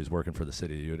so he's working for the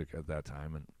city of Utica at that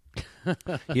time. And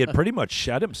he had pretty much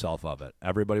shed himself of it.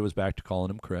 Everybody was back to calling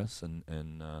him Chris.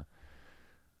 And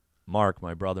Mark,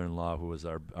 my brother-in-law, who was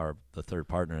the third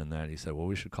partner in that, he said, well,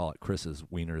 we should call it Chris's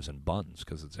Wieners and Buns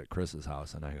because it's at Chris's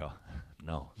house. And I go,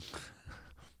 no,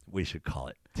 we should call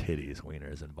it Titties,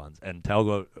 Wieners, and Buns. And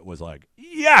Talgo was like,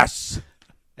 yes!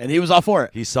 And he was all for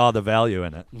it. He saw the value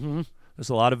in it. Mm-hmm. There's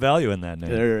a lot of value in that name.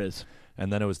 There is.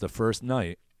 And then it was the first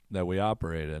night that we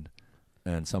operated,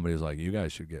 and somebody was like, you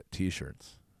guys should get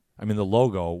T-shirts. I mean, the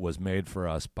logo was made for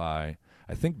us by...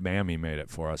 I think Mammy made it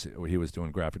for us. He was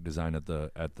doing graphic design at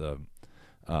the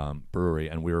brewery,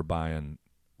 and we were buying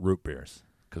root beers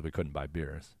because we couldn't buy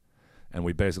beers. And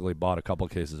we basically bought a couple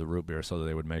cases of root beer so that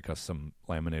they would make us some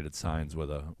laminated signs with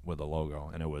a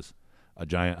logo. And it was a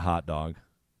giant hot dog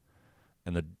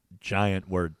and the giant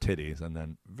word titties, and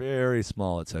then very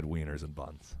small it said wieners and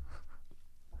buns.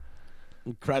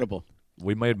 Incredible.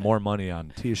 We made more money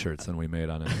on T-shirts than we made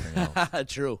on anything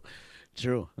else.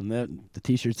 True. And the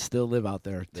T-shirts still live out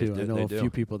there, too. I know a few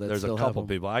people that There's still a couple have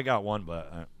them. people. I got one,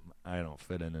 but I don't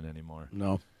fit in it anymore.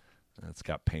 No. It's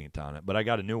got paint on it. But I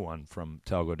got a new one from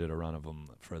Talgo, did a run of them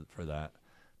for that.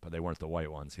 But they weren't the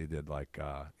white ones. He did like,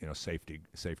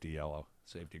 safety yellow,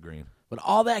 safety green. But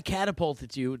all that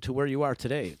catapulted you to where you are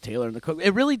today, Taylor and the Cook.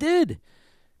 It really did.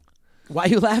 Why are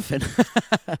you laughing?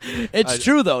 It's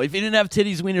true, though. If you didn't have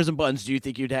titties, wieners, and buns, do you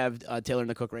think you'd have Taylor and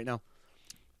the Cook right now?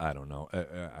 I don't know.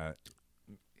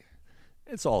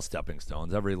 It's all stepping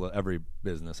stones. Every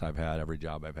business I've had, every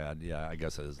job I've had, yeah, I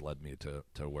guess it has led me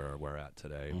to where we're at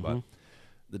today. Mm-hmm. But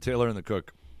the Taylor and the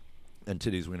Cook and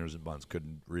Titties, Wieners, and Buns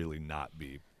could really not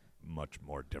be much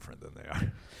more different than they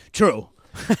are. True.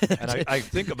 And I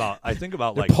think about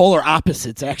They're like polar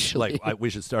opposites, actually. Like we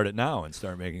should start it now and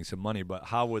start making some money. But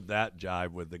how would that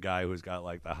jive with the guy who's got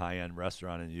like the high end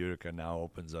restaurant in Utica now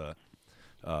opens a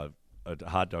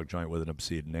hot dog joint with an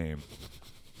obscene name?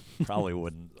 Probably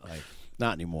wouldn't like.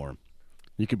 Not anymore.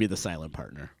 You could be the silent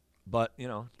partner. But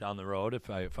down the road, if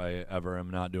I ever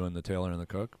am not doing the Taylor and the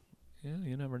Cook, yeah,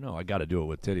 you never know. I got to do it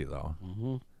with Titty though.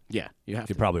 Mm-hmm. Yeah, you have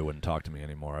He to. probably wouldn't talk to me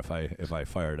anymore if I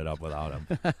fired it up without him.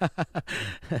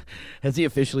 Has he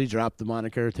officially dropped the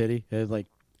moniker Titty?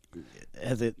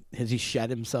 Has he shed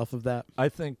himself of that? I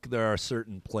think there are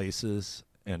certain places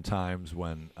and times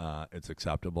when it's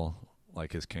acceptable,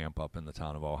 like his camp up in the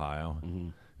town of Ohio. Mm-hmm.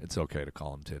 It's okay to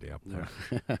call him Titty up there.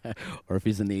 Or if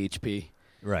he's in the HP.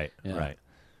 Right, Yeah. right.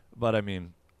 But, I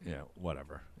mean,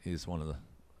 whatever. He's one of the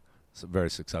very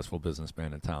successful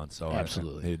businessman in town, so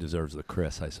Absolutely. he deserves the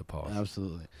Chris, I suppose.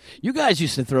 Absolutely. You guys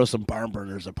used to throw some barn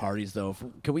burners at parties, though.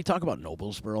 Can we talk about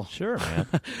Noblesboro? Sure, man.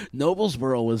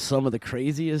 Noblesboro was some of the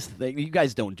craziest things. You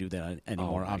guys don't do that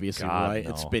anymore, Oh, my obviously, God, right? no.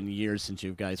 It's been years since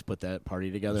you guys put that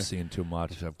party together. I've seen too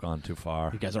much. I've gone too far.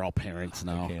 You guys are all parents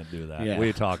now. I can't do that. Yeah.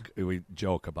 We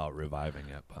joke about reviving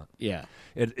it, but Yeah.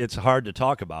 it's hard to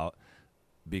talk about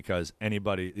because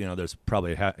anybody, there's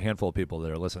probably a handful of people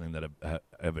that are listening that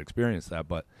have experienced that.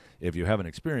 But if you haven't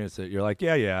experienced it, you're like,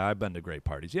 yeah, I've been to great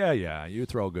parties. Yeah, you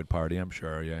throw a good party, I'm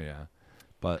sure. Yeah.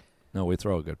 But no, we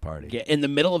throw a good party. Yeah, in the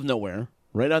middle of nowhere,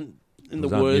 right in It the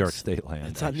was on woods. New York State land.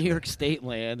 It's on New York State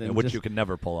land. And which just- you can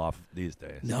never pull off these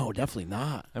days. No, definitely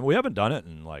not. And we haven't done it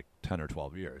in like 10 or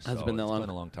 12 years. Has it so been that long? It's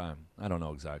been a long time. I don't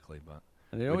know exactly, but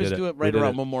And they we always did do it We right did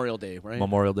around Memorial Day, right?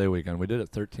 Memorial Day weekend. We did it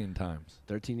 13 times.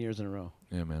 13 years in a row.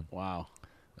 Yeah, man. Wow.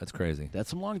 That's crazy. That's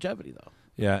some longevity, though.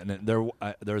 Yeah, and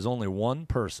there's only one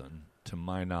person, to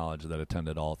my knowledge, that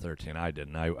attended all 13. I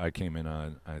didn't. I came in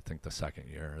on, I think, the second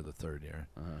year or the third year.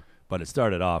 Uh-huh. But it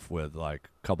started off with, like,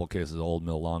 a couple cases of Old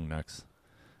Mill long necks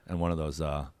and one of those,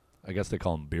 I guess they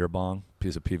call them beer bong,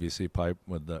 piece of PVC pipe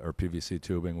or PVC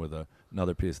tubing with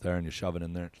another piece there, and you shove it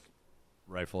in there,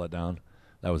 rifle it down.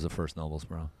 That was the first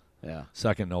Noblesboro. Yeah.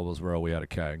 Second Noblesboro, we had a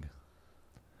keg.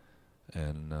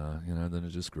 And, then it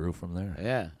just grew from there.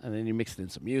 Yeah, and then you mixed in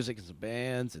some music and some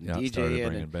bands and Yeah, DJing started and,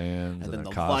 bringing bands and then and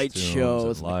the costumes light shows, and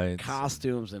and the lights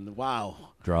costumes, and wow,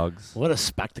 drugs. what a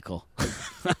spectacle!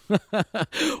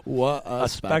 What a A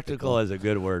spectacle is a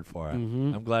good word for it.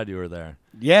 Mhm. I'm glad you were there.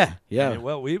 Yeah, yeah. I mean,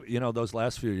 well, those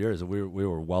last few years, we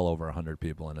were well over 100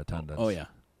 people in attendance. Oh yeah,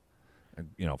 And,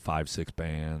 5-6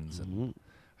 bands, and Mhm.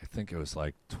 I think it was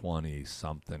like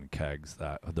 20-something kegs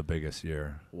the biggest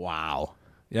year. wow.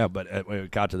 Yeah, but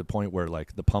it got to the point where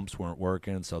like the pumps weren't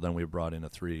working, so then we brought in a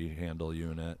 3-handle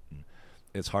unit, and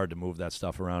it's hard to move that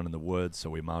stuff around in the woods, so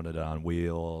we mounted it on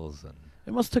wheels. And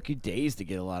It must took you days to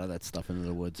get a lot of that stuff into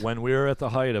the woods. when we were at the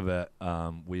height of it,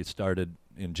 we started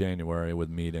in January with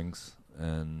meetings,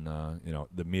 and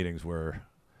the meetings were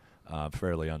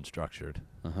fairly unstructured.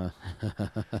 Uh-huh.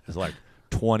 It's like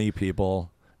 20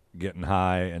 people getting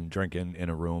high and drinking in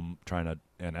a room,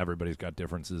 and everybody's got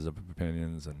differences of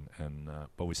opinions,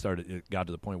 but it got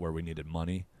to the point where we needed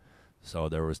money, so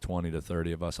there was 20 to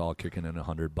 30 of us all kicking in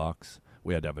 $100.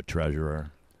 We had to have a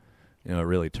treasurer. It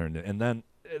really turned it, and then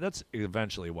that's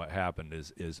eventually what happened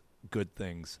is good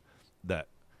things that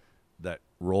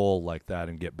roll like that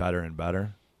and get better and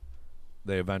better.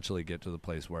 They eventually get to the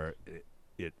place where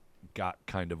it got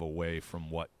kind of away from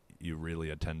what you really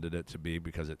intended it to be,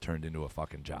 because it turned into a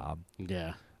fucking job.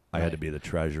 Yeah. I had to be the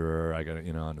treasurer. I got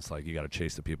and it's like you got to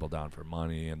chase the people down for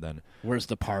money, and then Where's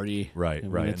the party? right.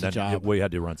 And And it's a then job. we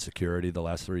had to run security. The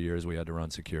last 3 years, we had to run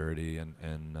security, and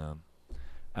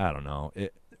I don't know.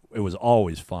 It was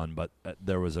always fun, but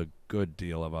there was a good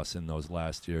deal of us in those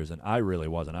last years, and I really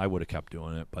wasn't. I would have kept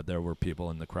doing it, but there were people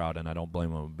in the crowd, and I don't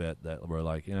blame them a bit, that were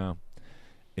like,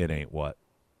 it ain't what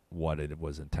it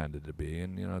was intended to be,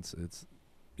 and it's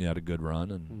you had a good run,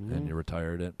 and you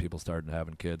retired it. People started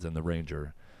having kids, and the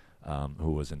ranger,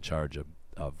 who was in charge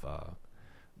of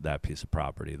that piece of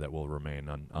property that will remain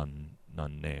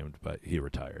unnamed, but he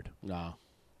retired. No.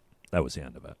 That was the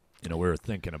end of it. We were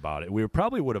thinking about it. You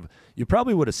probably would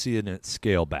have seen it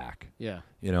scale back. Yeah.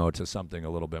 To something a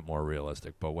little bit more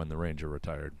realistic. But when the ranger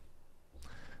retired,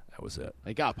 that was it.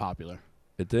 It got popular.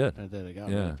 It did. It got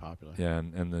really popular. Yeah,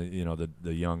 and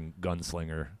the young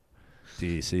gunslinger,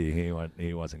 DEC,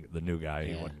 he wasn't the new guy.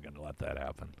 He wasn't going to let that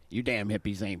happen. You damn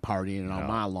hippies ain't partying on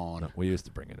my lawn. No, we used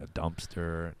to bring in a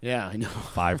dumpster. Yeah, I know.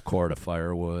 5 cord of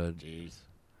firewood. Jeez.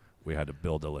 We had to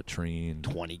build a latrine.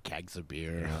 20 kegs of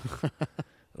beer. Yeah.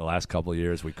 The last couple of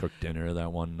years, we cooked dinner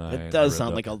that one night. It does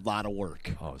sound like a lot of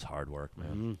work. Oh, it was hard work,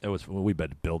 man. It was. We had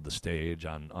to build the stage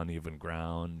on uneven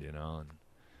ground, and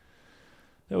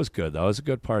it was good, though. It was a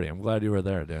good party. I'm glad you were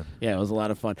there, dude. Yeah, it was a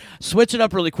lot of fun. Switch it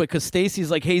up really quick, because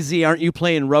Stacy's like, hey, Z, aren't you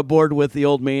playing rubboard with the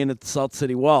old man at the Salt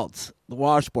City Waltz, the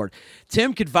washboard?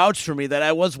 Tim could vouch for me that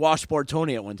I was washboard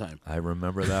Tony at one time. I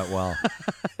remember that well.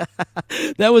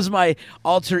 That was my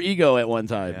alter ego at one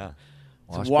time. Yeah.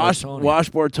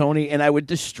 Washboard Tony, and I would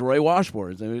destroy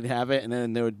washboards. I would have it, and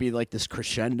then there would be like this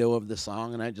crescendo of the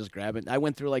song, and I'd just grab it. I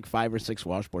went through like 5 or 6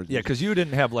 washboards. Yeah, because you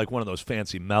didn't have like one of those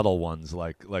fancy metal ones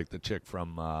like the chick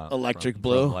from Electric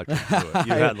Blue. From Electric Blue.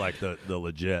 You had like the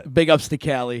legit. Big ups to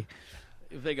Callie.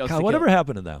 God, whatever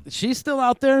happened to them? She's still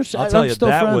out there. I'll tell you, still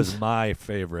that friends. was my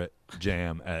favorite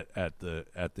jam at the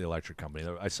Electric Company.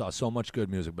 I saw so much good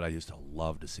music, but I used to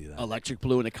love to see that. Electric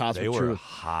Blue and the Cosmic They Truth. were a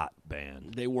hot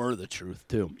band. They were the truth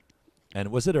too.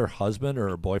 And was it her husband or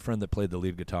her boyfriend that played the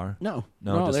lead guitar? No,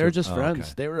 just they were just oh, friends.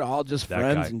 okay. They were all just That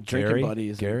friends guy, and drinking Gary?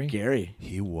 buddies. Gary.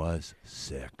 He was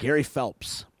sick. Gary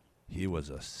Phelps. He was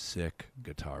a sick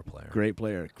guitar player. Great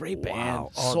player. Great band.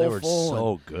 Wow. Oh, Soulful they were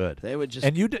so good. They would just.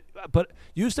 And you did, but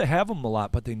you used to have them a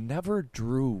lot, but they never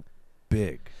drew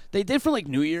big. They did for like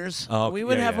New Year's. Oh, we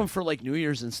would yeah, have yeah. them for like New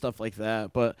Year's and stuff like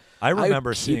that. But I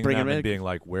remember keep seeing bringing them and in- being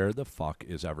like, "Where the fuck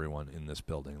is everyone in this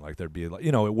building?" Like there'd be, like,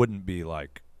 it wouldn't be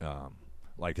like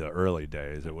the early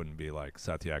days. It wouldn't be like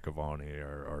Satya Cavoni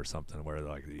or something where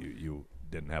like you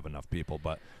didn't have enough people,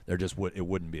 but there just it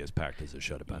wouldn't be as packed as it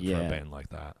should have been for a band like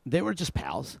that. They were just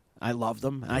pals. I loved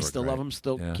them. I were still love great. them.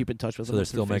 Still Yeah. keep in touch with So them. they're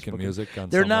through still making Facebook. music on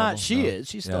They're some not. level? She No. is.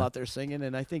 She's still Yeah. out there singing,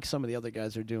 and I think some of the other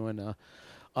guys are doing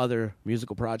other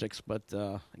musical projects. But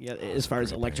as far as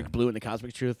great Electric band. Blue and the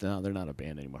Cosmic Truth, no, they're not a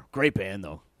band anymore. Great band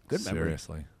though. Good memory.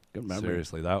 Seriously. Good memory.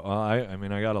 Seriously, that I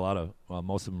mean, I got a lot of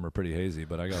most of them are pretty hazy,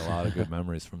 but I got a lot of good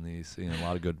memories from the EC and a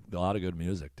lot of good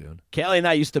music, dude. Callie and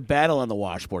I used to battle on the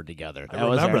washboard together. I That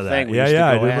was remember our that. thing. We Yeah, used to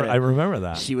yeah, go at it. I remember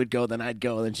that. She would go, then I'd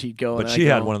go, then she'd go. But and she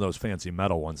I'd had go. one of those fancy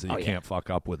metal ones that you Oh, yeah. can't fuck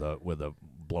up with a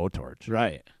blowtorch.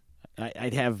 Right.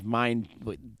 I'd have mine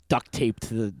duct taped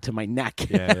to my neck,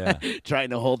 Yeah,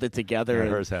 trying to hold it together. Yeah,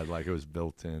 and- hers had like it was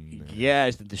built in. Yeah,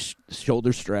 the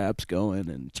shoulder straps going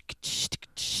and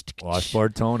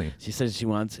Washboard Tony. She says she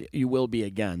wants you will be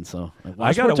again. So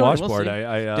I got a Tony, washboard.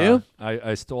 We'll see. Do?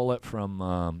 I stole it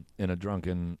from in a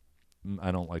drunken. I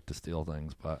don't like to steal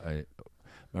things, but I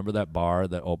remember that bar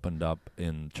that opened up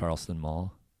in Charlestown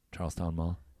Mall.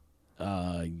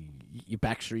 You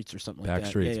Backstreets or something like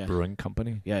that. Backstreet's Yeah. Brewing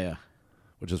Company. Yeah.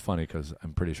 Which is funny because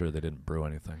I'm pretty sure they didn't brew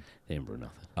anything. They didn't brew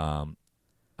nothing.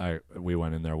 We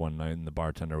went in there one night and the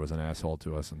bartender was an asshole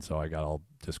to us, and so I got all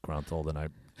disgruntled and I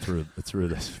threw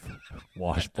this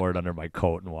washboard under my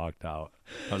coat and walked out.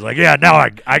 I was like, "Yeah, now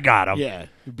I got him. Yeah,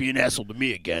 you'd be an asshole to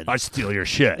me again. I steal your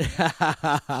shit."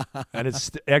 And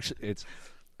it's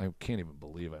I can't even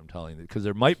believe I'm telling you because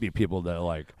there might be people that are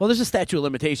like. Well, there's a statute of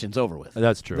limitations over with.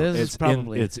 That's true. This is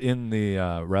probably it's in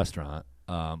the restaurant.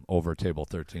 Over table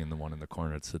 13, the one in the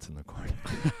corner. It sits in the corner.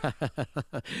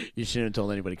 You shouldn't have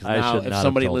told anybody because I now should if not have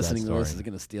somebody told that listening to this story. is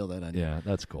going to steal that on you. Yeah,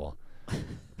 that's cool.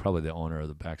 Probably the owner of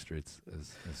the Backstreets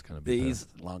is going to be. He's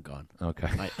long gone. Okay.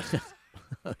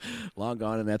 Long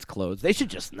gone, and that's closed. They should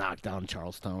just knock down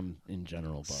Charlestown in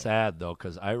general. But. Sad though,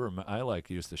 because I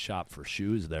used to shop for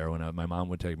shoes there when my mom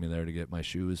would take me there to get my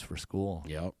shoes for school.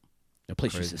 Yep. The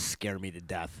place used Crazy. to scare me to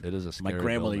death. It is a My scary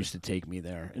grandmother building. used to take me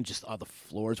there, and just all the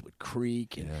floors would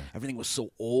creak, and Yeah. everything was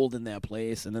so old in that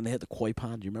place. And then they had the koi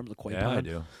pond. Do you remember the koi Yeah, pond? I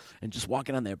do. And just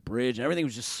walking on that bridge, and everything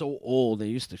was just so old. They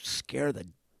used to scare the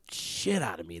shit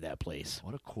out of me, that place.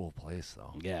 What a cool place,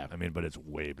 though. Yeah. I mean, but it's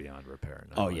way beyond repair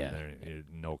now. Oh, and yeah.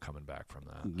 no coming back from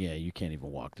that. Yeah, you can't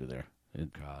even walk through there.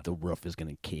 God. The roof is going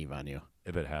to cave on you.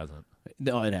 If it hasn't.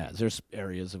 No, it has. There's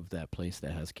areas of that place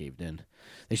that has caved in.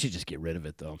 They should just get rid of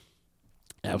it, though.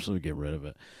 Absolutely get rid of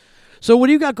it. So what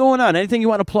do you got going on? Anything you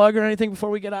want to plug or anything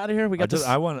before we get out of here? We got this.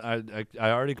 I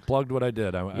already plugged what I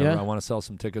did. I Yeah? want to sell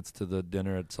some tickets to the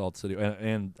dinner at Salt City,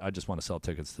 and I just want to sell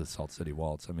tickets to the Salt City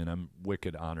Waltz. I mean, I'm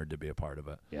wicked honored to be a part of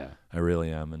it. Yeah. I really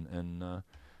am. And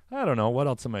I don't know, what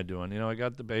else am I doing? I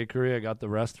got the bakery, I got the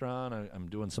restaurant, I'm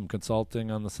doing some consulting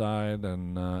on the side,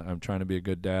 and I'm trying to be a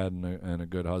good dad and a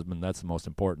good husband. That's the most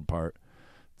important part.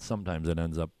 Sometimes it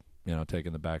ends up,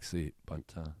 taking the back seat, but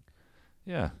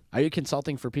yeah. Are you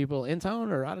consulting for people in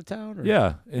town or out of town? Or?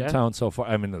 Yeah, in town so far.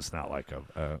 I mean, it's not like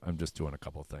I'm just doing a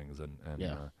couple things, and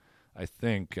Yeah. I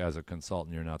think as a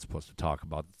consultant, you're not supposed to talk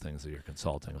about the things that you're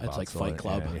consulting about. It's like so Fight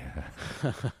Club.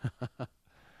 Yeah.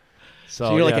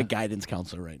 So you're like yeah, a guidance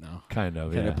counselor right now. kind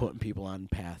of, Kind yeah. of putting people on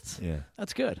paths. Yeah,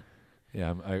 That's good.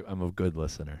 yeah. I'm a good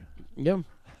listener. Yeah.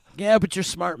 Yeah, but you're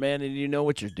smart, man, and you know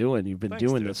what you're doing. You've been Thanks,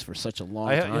 doing dude. this for such a long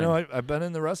time. I've been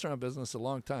in the restaurant business a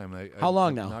long time. How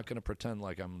long I'm now? not going to pretend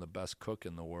like I'm the best cook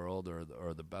in the world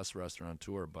or the best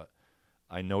restaurateur, but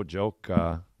I no joke.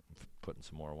 Putting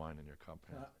some more wine in your cup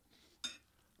here.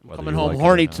 Whether Coming you home like it or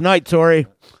horny not. tonight, Tori.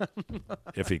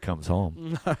 If he comes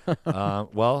home.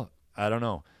 Well, I don't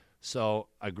know. So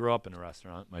I grew up in a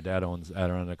restaurant. My dad owns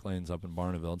Adirondack Lanes up in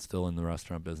Barneville. It's still in the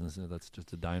restaurant business. That's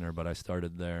just a diner, but I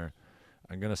started there.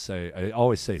 I'm going to say, I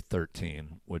always say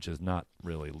 13, which is not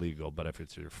really legal, but if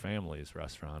it's your family's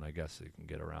restaurant, I guess you can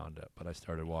get around it. But I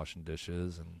started washing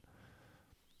dishes and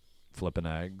flipping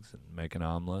eggs and making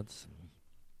omelets.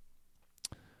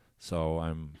 And so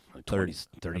I'm 30,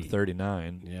 30. I'm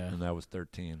 39, Yeah. and that was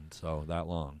 13, so that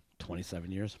long.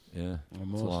 27 years. Yeah,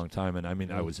 Almost. it's a long time. And I mean,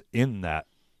 I Yeah. was in that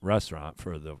restaurant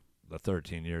for the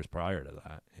 13 years prior to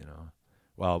that,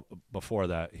 Well, before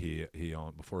that,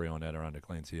 before he owned Adirondack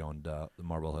Lanes, he owned the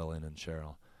Marble Hill Inn in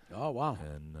Sherrill. Oh, wow.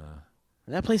 And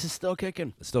And that place is still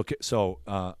kicking. so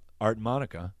Art and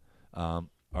Monica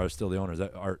are still the owners.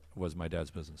 Art was my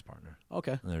dad's business partner.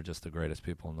 Okay. And they're just the greatest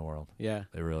people in the world. Yeah.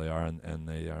 They really are, and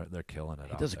they're killing it.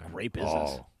 He out does a there. great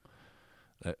business.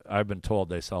 I've been told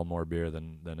they sell more beer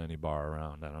than any bar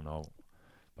around. I don't know,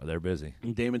 but they're busy.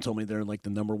 And Damon told me they're like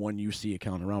the number one UC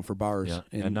account around for bars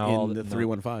in, and now in the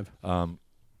 315.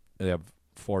 They have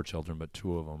 4 children, but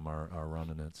 2 of them are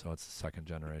running it, so it's a second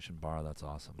generation bar. That's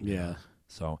awesome. Yeah.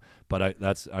 So, but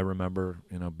I remember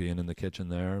being in the kitchen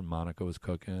there. And Monica was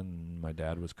cooking, and my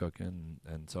dad was cooking,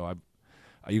 and so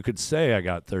you could say I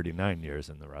got 39 years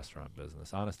in the restaurant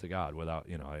business. Honest to God, without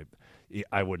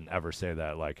I wouldn't ever say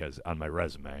that like as on my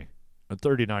resume.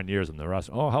 39 years in the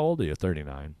restaurant. Oh, how old are you?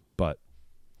 39. But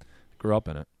grew up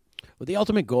in it. Well, the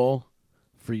ultimate goal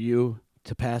for you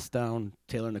to pass down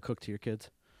tailoring to cook to your kids?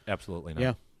 Absolutely not.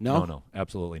 Yeah. No? No,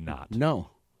 absolutely not.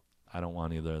 No. I don't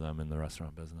want either of them in the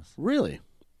restaurant business. Really?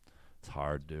 It's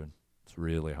hard, dude. It's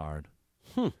really hard.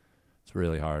 It's It's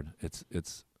really hard.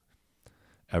 It's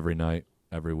every night,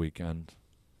 every weekend,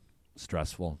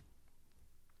 stressful.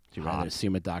 Do you rather see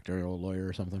him a doctor or a lawyer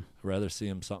or something? I'd rather see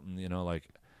him something, like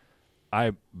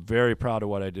I'm very proud of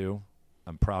what I do.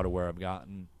 I'm proud of where I've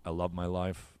gotten. I love my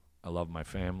life. I love my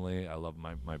family. I love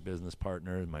my business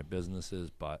partners, my businesses,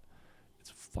 but it's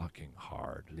fucking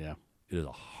hard. Yeah. It is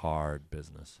a hard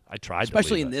business. I tried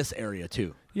Especially to in leave it. this area,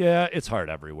 too. Yeah, it's hard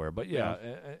everywhere. But, yeah,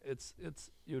 it's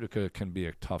Utica can be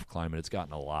a tough climate. It's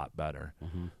gotten a lot better.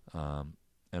 Mm-hmm.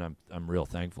 And I'm real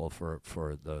thankful for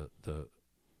the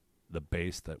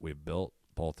base that we've built,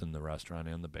 both in the restaurant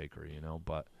and the bakery,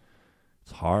 but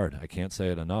it's hard. I can't say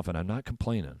it enough, and I'm not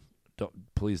complaining.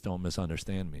 Please don't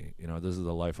misunderstand me. This is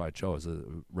the life I chose.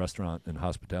 Restaurant and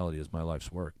hospitality is my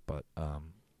life's work, but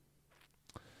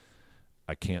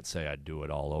I can't say I'd do it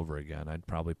all over again. I'd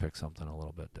probably pick something a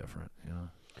little bit different, Well,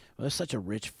 there's such a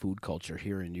rich food culture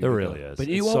here in Utica. There really is. But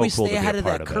It's you so always cool stay to be ahead a of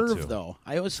part that of that, curve, too. though.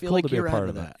 I always feel Cool like to be you're a ahead part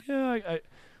of of that. it. Yeah,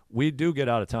 we do get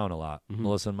out of town a lot. Mm-hmm.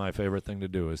 Melissa and my favorite thing to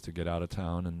do is to get out of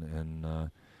town,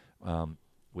 and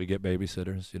we get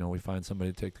babysitters. We find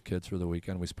somebody to take the kids for the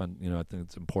weekend. We spend, I think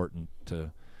it's important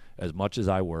to, as much as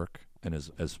I work and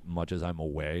as much as I'm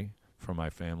away from my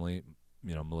family,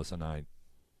 Melissa and I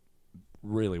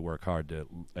really work hard to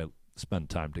spend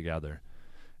time together.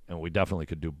 And we definitely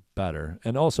could do better.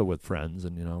 And also with friends,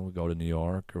 and, we go to New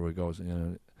York or we go,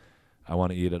 I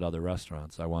want to eat at other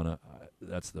restaurants.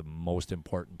 That's the most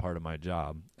important part of my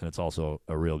job. And it's also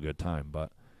a real good time.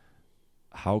 But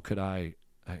how could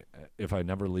if I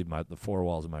never leave the 4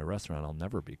 walls of my restaurant, I'll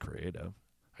never be creative.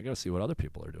 I got to see what other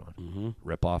people are doing. Mm-hmm.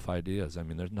 Rip off ideas. I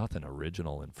mean, there's nothing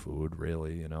original in food,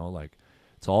 really, like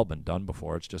it's all been done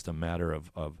before. It's just a matter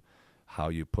of how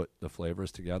you put the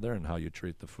flavors together and how you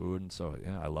treat the food. And so,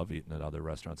 yeah, I love eating at other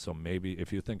restaurants. So maybe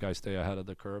if you think I stay ahead of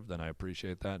the curve, then I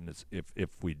appreciate that. And it's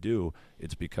if we do,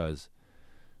 it's because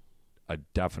I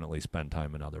definitely spend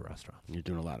time in other restaurants. You're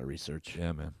doing a lot of research.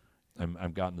 Yeah, man.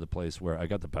 I've gotten to the place where I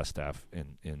got the best staff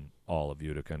in all of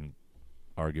Utica and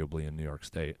arguably in New York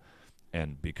State.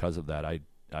 And because of that, I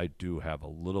do have a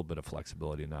little bit of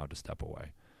flexibility now to step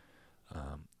away.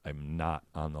 I'm not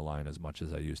on the line as much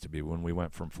as I used to be. When we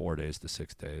went from 4 days to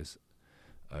 6 days,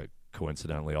 I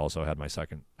coincidentally also had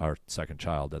our second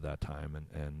child at that time,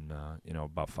 and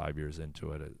about 5 years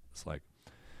into it, it's like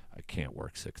I can't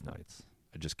work 6 nights.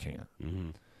 I just can't. Mm-hmm.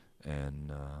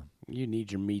 And you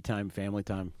need your me time, family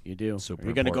time. You do. Super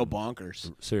You're going to go important.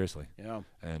 bonkers. Seriously. Yeah.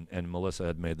 And Melissa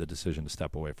had made the decision to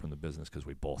step away from the business because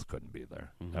we both couldn't be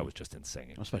there. Mm-hmm. That was just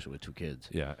insane. Especially with 2 kids.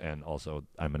 Yeah, and also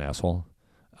I'm an asshole.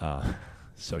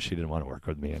 So she didn't want to work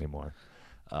with me anymore.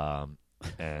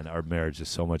 And our marriage is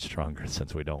so much stronger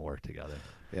since we don't work together.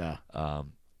 Yeah.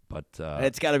 But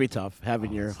it's got to be tough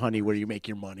having your honey where you make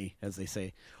your money, as they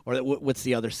say. Or what's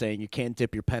the other saying? You can't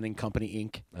dip your pen in company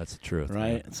ink. That's the truth.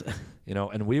 Right?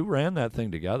 And we ran that thing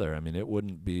together. I mean, it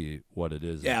wouldn't be what it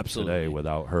is today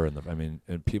without her.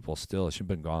 And people still, she's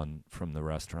been gone from the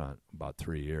restaurant about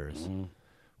 3 years. Mm-hmm.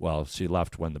 Well, she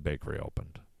left when the bakery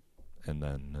opened. And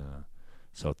then,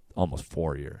 so almost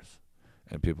 4 years.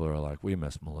 And people are like, we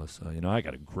miss Melissa. You know, I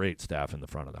got a great staff in the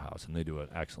front of the house, and they do an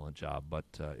excellent job. But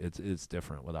it's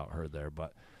different without her there.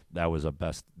 But that was the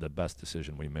best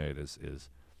decision we made is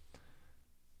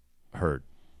her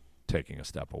taking a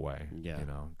step away. Yeah. You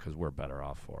know, because we're better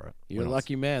off for it. You're a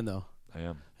lucky man, though. I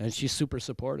am. And she's super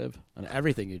supportive on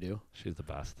everything you do. She's the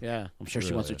best. Yeah. I'm sure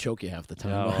she wants to choke you half the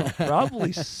time. No,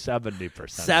 probably 70%.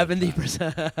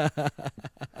 70%.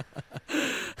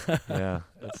 Yeah,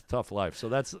 it's a tough life. So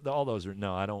that's all those are.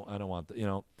 No, I don't want you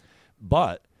know,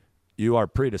 but you are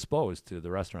predisposed to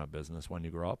the restaurant business when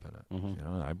you grow up in it. Mm-hmm. You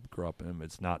know, I grew up in.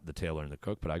 It's not the tailor and the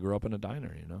cook, but I grew up in a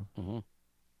diner. You know, Mm-hmm.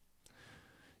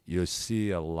 you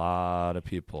see a lot of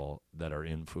people that are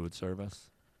in food service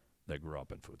that grew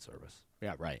up in food service.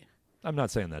 Yeah, right. I'm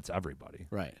not saying that's everybody.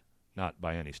 Right. Not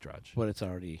by any stretch. But it's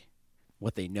already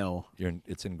what they know.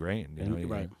 It's ingrained. You know,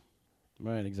 right.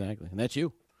 Right, exactly. And that's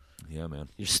you. Yeah, man.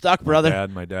 You're stuck, brother.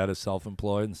 My dad is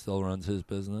self-employed and still runs his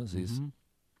business.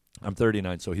 I'm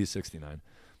 39, so he's 69,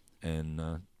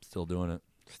 and still doing it.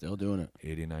 Still doing it.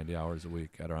 80, 90 hours a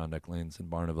week. Adirondack Lanes in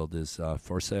Barneville is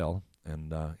for sale,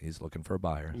 and he's looking for a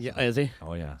buyer. Yeah, is he?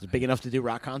 Oh, yeah. Is it big enough to do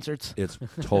rock concerts? It's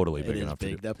totally It big is enough big.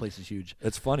 to do. That place is huge.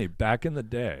 It's funny. Back in the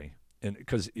day, and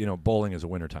because, you know, bowling is a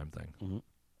wintertime thing. Mm-hmm.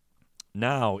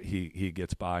 Now he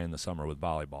gets by in the summer with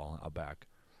volleyball out back.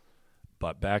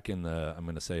 But back in I'm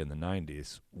going to say in the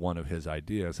 90s, one of his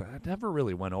ideas, I never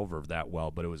really went over that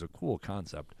well, but it was a cool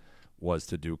concept, was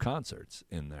to do concerts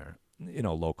in there. You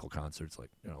know, local concerts like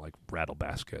Rattle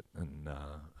Basket and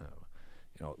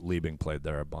Liebing played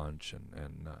there a bunch,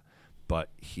 but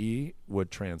he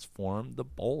would transform the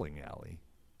bowling alley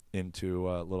into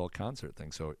a little concert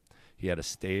thing. So he had a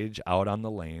stage out on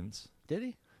the lanes. Did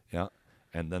he? Yeah,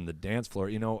 and then the dance floor.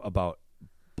 You know about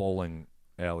bowling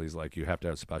alleys, like you have to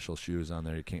have special shoes on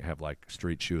there. You can't have like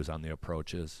street shoes on the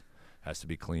approaches. Has to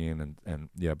be clean, and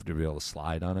you have to be able to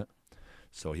slide on it.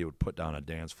 So he would put down a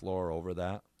dance floor over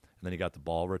that, and then you got the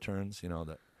ball returns. You know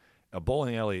that a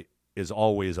bowling alley is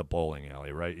always a bowling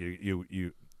alley, right? You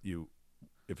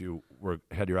if you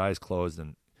had your eyes closed,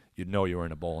 and you'd know you were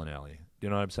in a bowling alley. Do you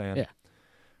know what I'm saying? Yeah.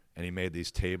 And he made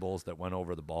these tables that went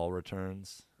over the ball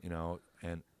returns, you know,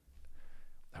 and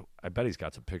I bet he's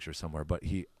got some pictures somewhere, but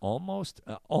he almost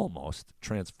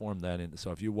transformed that into.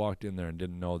 So if you walked in there and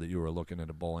didn't know that you were looking at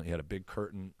a bowling, he had a big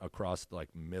curtain across the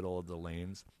middle of the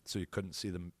lanes, so you couldn't see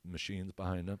the machines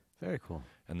behind him. Very cool.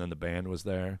 And then the band was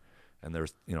there, and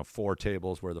there's 4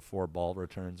 tables where the 4 ball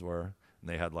returns were, and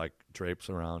they had like drapes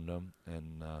around them,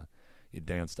 and you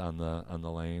danced on the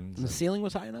lanes. And the ceiling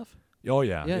was high enough? Oh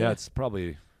yeah, Yeah. It's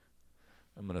probably.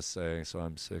 I'm going to say, so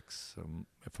I'm 6.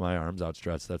 If my arm's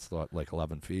outstretched, that's like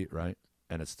 11 feet, right?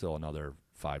 And it's still another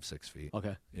 5-6 feet.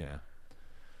 Okay. Yeah.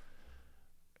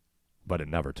 But it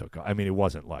never took off. I mean, it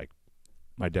wasn't like,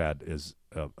 my dad is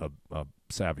a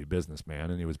savvy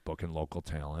businessman, and he was booking local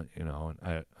talent, you know.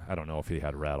 And I don't know if he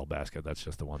had a Rattle Basket. That's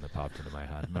just the one that popped into my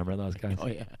head. Remember those guys? Oh,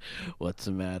 yeah. What's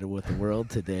the matter with the world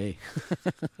today?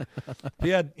 He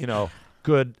had,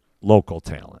 good local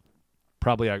talent.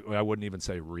 Probably, I wouldn't even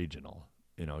say regional.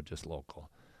 Just local.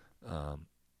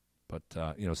 But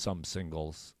some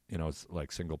singles,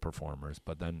 like single performers,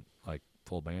 but then like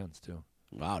full bands too.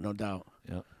 Wow, no doubt.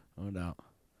 Yeah. No doubt.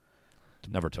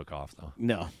 Never took off though.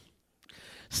 No.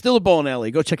 Still a bowling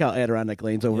alley. Go check out Adirondack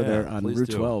Lanes over there on please Route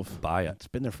do. 12. Buy it. It's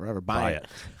been there forever. Buy it.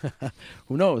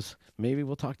 Who knows? Maybe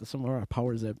we'll talk to some of our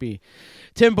powers that be.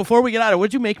 Tim, before we get out of it,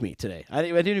 what'd you make me today? I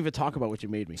didn't even talk about what you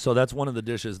made me. So that's one of the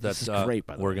dishes that This is great,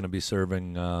 by the we're way. going to be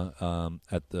serving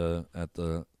at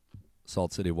the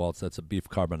Salt City Waltz. That's a beef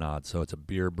carbonade. So it's a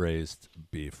beer braised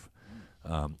beef.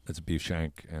 It's a beef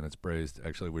shank, and it's braised.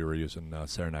 Actually, we were using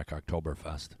Saranac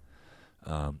Oktoberfest,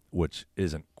 which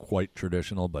isn't quite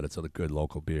traditional, but it's a good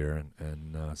local beer.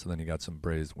 And so then you got some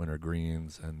braised winter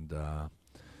greens and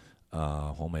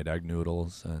homemade egg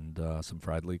noodles and some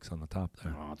fried leeks on the top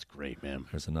there. Oh, it's great, man.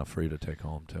 There's enough for you to take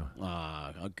home, too.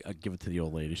 I'll give it to the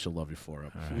old lady. She'll love you for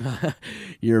it. Right.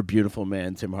 You're a beautiful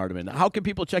man, Tim Hardiman. How can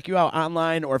people check you out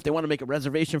online, or if they want to make a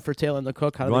reservation for Taylor and the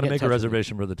Cook? How do you they want to get in make a touch with you?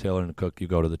 reservation for the Taylor and the Cook, you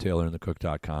go to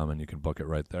thetaylorandthecook.com, and you can book it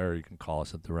right there. You can call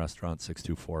us at the restaurant,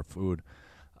 624-FOOD,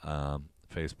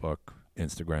 Facebook,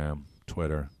 Instagram,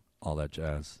 Twitter, all that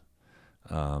jazz.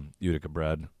 Utica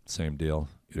Bread, same deal,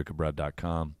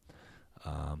 uticabread.com.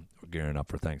 We're gearing up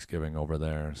for Thanksgiving over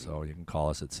there, so you can call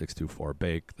us at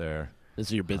 624-BAKE there. This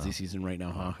is your busy season right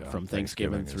now, huh? Okay. From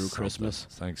Thanksgiving is through something. Christmas.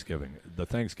 Thanksgiving. The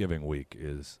Thanksgiving week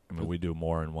is, we do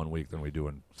more in 1 week than we do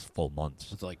in full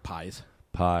months. It's like pies.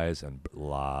 Pies and a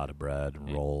lot of bread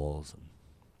and rolls.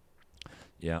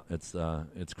 And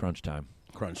it's crunch time.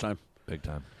 Crunch time. Big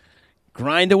time.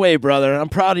 Grind away, brother. I'm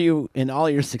proud of you in all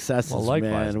your successes, Well,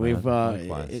 likewise, man. man. We've,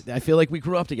 Likewise. I feel like we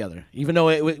grew up together, even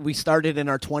though we started in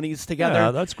our 20s together.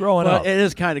 Yeah, that's growing But up. It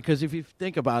is kind of, because if you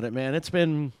think about it, man, it's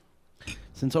been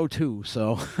since 2002,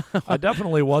 so. I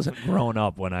definitely wasn't grown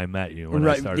up when I met you when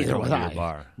I started neither coming was to I. your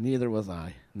bar. Neither was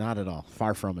I. Not at all.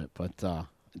 Far from it. But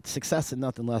success and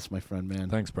nothing less, my friend, man.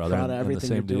 Thanks, brother, Proud of and the everything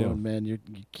same you're to you. doing, man. You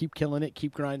keep killing it.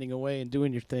 Keep grinding away and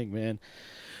doing your thing, man.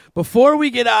 Before we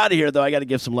get out of here, though, I got to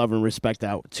give some love and respect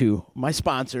out to my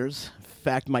sponsors. In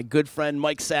fact, my good friend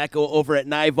Mike Sacco over at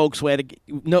Nye Volkswagen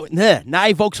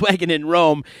in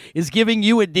Rome is giving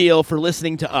you a deal for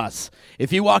listening to us.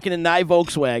 If you walk into Nye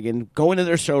Volkswagen, go into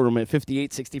their showroom at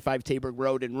 5865 Taberg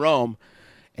Road in Rome,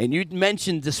 and you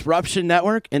mention Disruption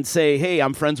Network and say, hey,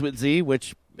 I'm friends with Z,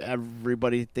 which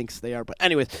everybody thinks they are. But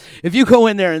anyways, if you go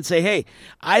in there and say, hey,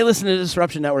 I listen to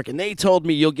Disruption Network, and they told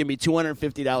me you'll give me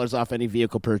 $250 off any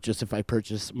vehicle purchase if I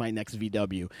purchase my next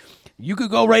VW, you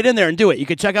could go right in there and do it. You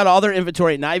could check out all their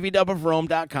inventory at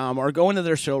NivVWofRome.com or go into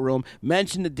their showroom,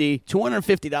 mention the D,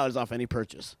 $250 off any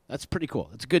purchase. That's pretty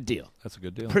cool. It's a good deal. That's a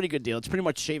good deal. Pretty good deal. It's pretty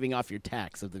much shaving off your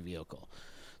tax of the vehicle.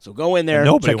 So go in there. And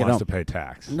nobody check it wants out. to pay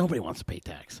tax. Nobody wants to pay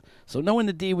tax. So knowing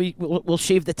the D, we'll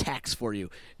shave the tax for you,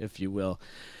 if you will.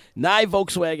 Nye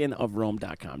Volkswagen of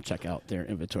Rome.com. Check out their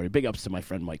inventory. Big ups to my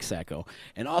friend Mike Sacco.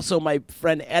 And also my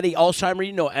friend Eddie Alsheimer.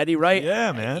 You know Eddie, right?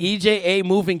 Yeah, man. EJA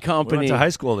Moving We Company. went to high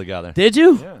school together. Did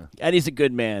you? Yeah. Eddie's a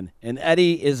good man. And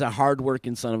Eddie is a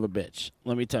hard-working son of a bitch.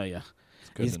 Let me tell you. It's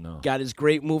good He's to know. got his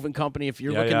great moving company. If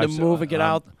you're Yeah, looking yeah, to I've- move and get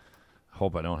out.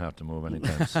 Hope I don't have to move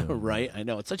anytime soon. Right? I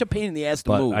know. It's such a pain in the ass to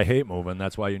But move. I hate moving.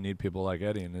 That's why you need people like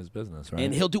Eddie in his business, right?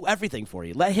 And he'll do everything for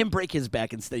you. Let him break his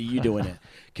back instead of you doing it.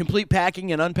 Complete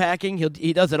packing and unpacking,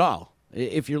 he does it all.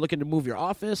 If you're looking to move your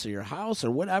office or your house or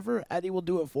whatever, Eddie will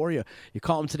do it for you. You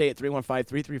call him today at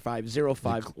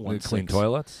 315-335-0516. Clean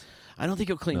toilets? I don't think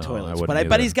he'll clean No, toilets, I but I wouldn't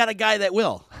bet either. he's got a guy that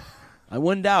will. I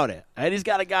wouldn't doubt it. Eddie's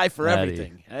got a guy for Eddie.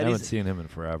 everything. I haven't seen him in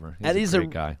forever. He's Eddie's a great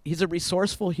guy. He's a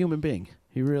resourceful human being.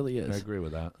 He really is. I agree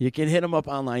with that. You can hit him up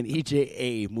online,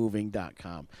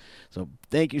 ejamoving.com. So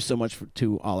thank you so much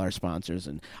to all our sponsors.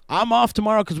 And I'm off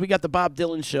tomorrow because we got the Bob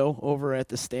Dylan show over at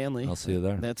the Stanley. I'll see you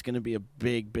there. That's going to be a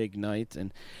big, big night.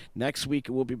 And next week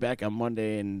we'll be back on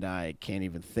Monday, and I can't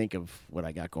even think of what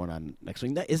I got going on next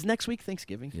week. Is next week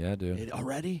Thanksgiving? Yeah, dude.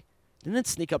 Already? Didn't it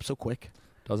sneak up so quick?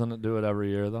 Doesn't it do it every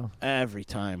year, though? Every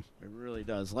time. It really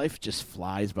does. Life just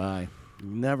flies by. You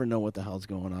never know what the hell's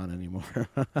going on anymore.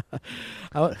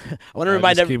 I want to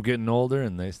remind just everyone. keep getting older,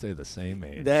 and they stay the same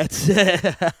age. That's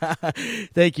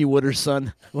Thank you, Woodard's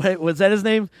son. What was that his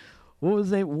name? What was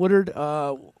his name? Woodard.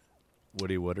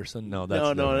 Woody Wooderson? No, that's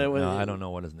No, different. that was- I don't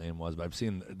know what his name was, but I've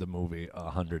seen the movie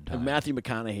 100 times. Matthew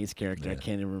McConaughey's character. I Yeah.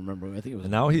 can't even remember. I think it was.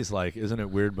 And now he's like, isn't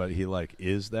it weird? But he like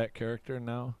is that character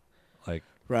now, like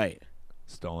right.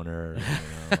 stoner. You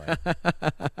know, like,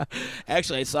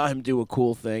 Actually, I saw him do a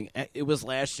cool thing. It was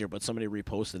last year, but somebody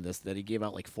reposted this that he gave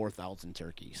out like 4,000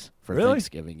 turkeys for Really?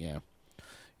 Thanksgiving. Yeah,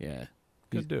 yeah.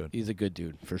 Good dude. He's a good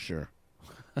dude for sure.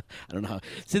 I don't know how.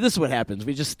 See, this is what happens.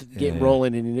 We just get Yeah.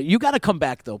 rolling, and you got to come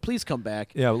back though. Please come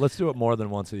back. yeah, let's do it more than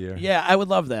once a year. Yeah, I would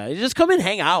love that. You just come and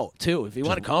hang out too if you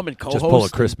want to come and co-host. Just pull a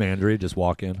Chris Mandry, just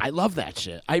walk in. I love that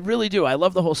shit. I really do. I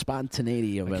love the whole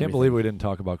spontaneity of I everything. can't believe we didn't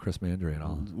talk about Chris Mandry at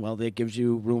all. Well, that gives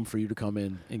you room for you to come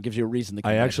in and gives you a reason to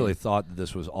come I back actually in. thought that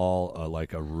this was all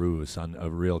like a ruse, on a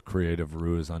real creative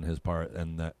ruse on his part,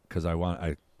 and that because I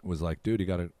was like, dude, you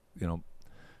got to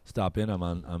stop in. I'm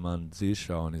on Z's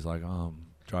show, and he's like, oh, I'm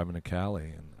driving to Cali,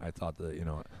 and I thought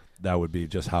that that would be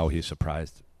just how he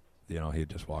surprised. He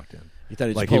just walked in. You thought he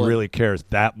was Like he pulling- really cares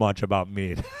that much about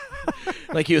me.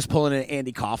 Like he was pulling an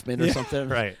Andy Kaufman or Yeah, something.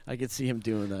 right. I could see him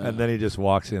doing that. And then he just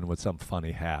walks in with some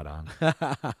funny hat on.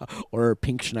 Or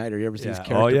Pink Schneider. You ever see his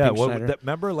character? Oh yeah. Pink Schneider?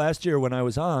 Remember last year when I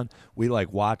was on, we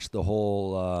like watched the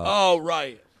whole. Oh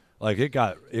right. Like it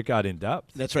got in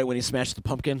depth. That's right when he smashed the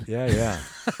pumpkin. Yeah.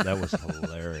 That was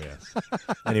hilarious.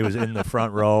 And he was in the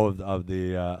front row of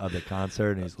the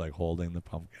concert, and he's like holding the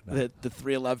pumpkin. The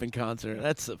 311 concert.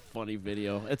 That's a funny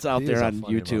video. It's out He there is a on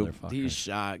funny YouTube. motherfucker. He's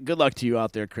shot. Good luck to you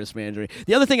out there, Chris Mandry.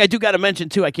 The other thing I do got to mention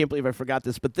too, I can't believe I forgot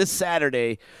this, but this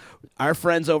Saturday, our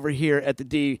friends over here at the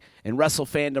D and Wrestle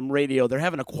Fandom Radio, they're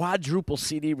having a quadruple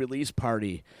CD release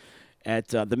party at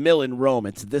the Mill in Rome.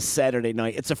 It's this Saturday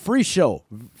night. It's a free show.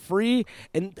 Free.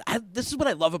 And this is what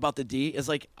I love about the D is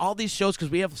like all these shows, because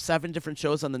we have 7 different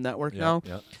shows on the network now.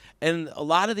 Yeah. And a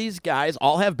lot of these guys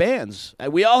all have bands.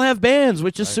 We all have bands,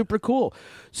 which is super cool.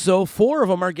 So 4 of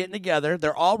them are getting together.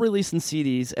 They're all releasing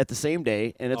CDs at the same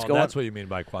day, and it's going. That's what you mean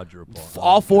by quadruple.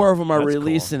 All 4 of them are That's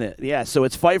releasing it. Yeah. So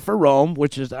it's Fight for Rome,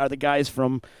 which are the guys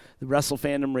from the Wrestle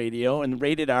Fandom Radio, and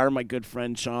Rated R, my good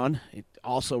friend Sean,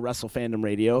 also Wrestle Fandom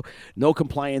Radio, No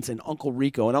Compliance, and Uncle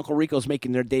Rico. And Uncle Rico's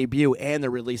making their debut, and they're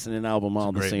releasing an album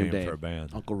all the same day. For a band.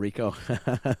 Uncle Rico.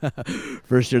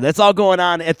 For sure. That's all going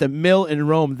on at the Mill in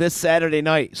Rome this Saturday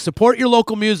night. Support your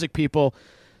local music, people.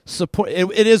 Support.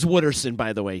 It is Wooderson,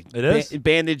 by the way. It is?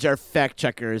 Bandage, our fact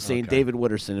checker, is saying Okay. David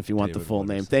Wooderson if you want David the full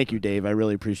name. Wooderson. Thank you, Dave. I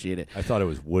really appreciate it. I thought it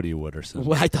was Woody Wooderson.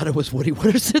 Well, I thought it was Woody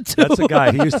Wooderson, too. That's the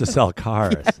guy. He used to sell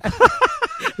cars.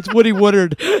 It's Woody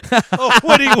Woodard. Oh,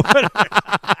 Woody Woodard.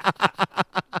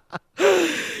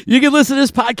 You can listen to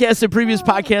this podcast and previous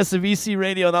podcasts of EC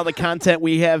Radio and all the content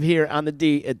we have here on the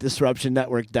D at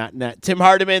DisruptionNetwork.net. Tim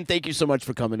Hardiman, thank you so much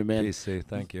for coming, man. DC,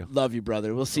 thank you. Love you,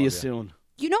 brother. We'll see you soon.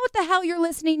 You know what the hell you're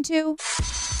listening to?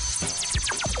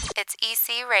 It's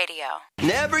EC Radio.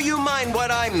 Never you mind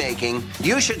what I'm making.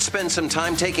 You should spend some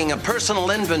time taking a personal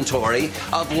inventory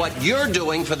of what you're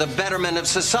doing for the betterment of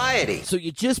society. So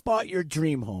you just bought your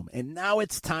dream home, and now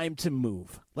it's time to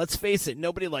move. Let's face it,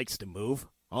 nobody likes to move.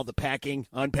 All the packing,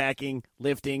 unpacking,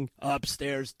 lifting,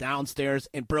 upstairs, downstairs,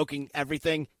 and broking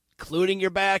everything, including your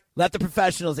back. Let the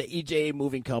professionals at EJA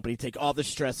Moving Company take all the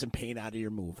stress and pain out of your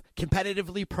move.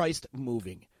 Competitively priced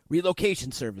moving,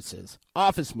 relocation services,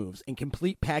 office moves, and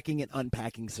complete packing and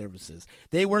unpacking services.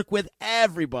 They work with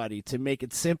everybody to make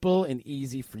it simple and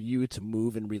easy for you to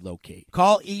move and relocate.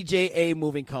 Call EJA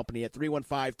Moving Company at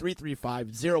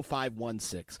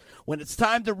 315-335-0516. When it's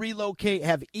time to relocate,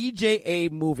 have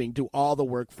EJA Moving do all the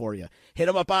work for you. Hit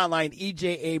them up online,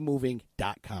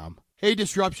 ejamoving.com. Hey,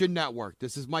 Disruption Network.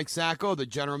 This is Mike Sacco, the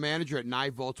general manager at Nye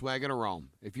Volkswagen of Rome.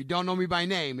 If you don't know me by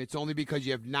name, it's only because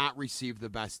you have not received the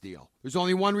best deal. There's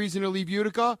only one reason to leave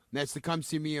Utica, and that's to come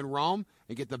see me in Rome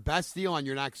and get the best deal on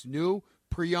your next new,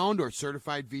 pre-owned, or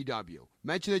certified VW.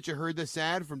 Mention that you heard this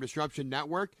ad from Disruption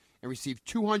Network and receive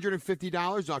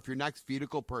 $250 off your next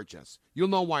vehicle purchase. You'll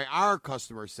know why our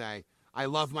customers say, I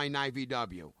love my Nye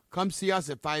VW. Come see us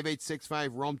at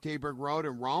 5865 Rome Taberg Road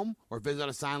in Rome, or visit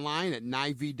us online at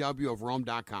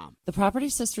nyvwofrome.com. The Property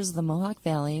Sisters of the Mohawk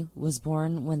Valley was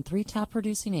born when three top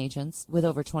producing agents with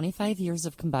over 25 years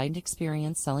of combined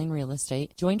experience selling real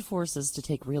estate joined forces to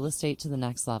take real estate to the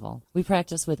next level. We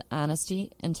practice with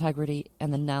honesty, integrity,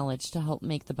 and the knowledge to help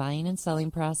make the buying and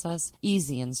selling process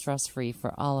easy and stress-free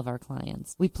for all of our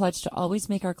clients. We pledge to always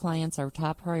make our clients our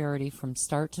top priority from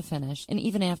start to finish and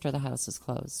even after the house is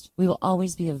closed. We will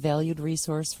always be a valued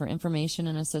resource for information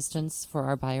and assistance for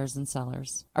our buyers and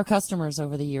sellers. Our customers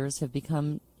over the years have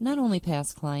become not only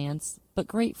past clients, but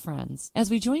great friends.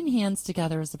 As we join hands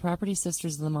together as the Property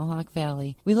Sisters of the Mohawk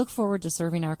Valley, we look forward to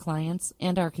serving our clients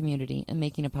and our community and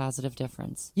making a positive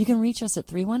difference. You can reach us at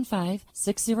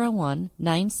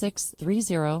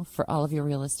 315-601-9630 for all of your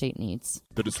real estate needs.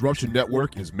 The Disruption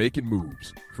Network is making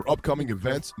moves. For upcoming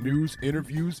events, news,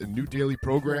 interviews, and new daily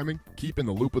programming, keep in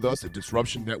the loop with us at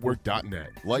DisruptionNetwork.net.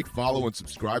 Like, follow, and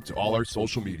subscribe to all our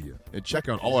social media. And check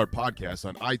out all our podcasts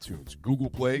on iTunes, Google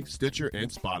Play, Stitcher, and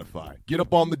Spotify. Get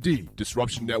up on the D,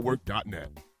 DisruptionNetwork.net.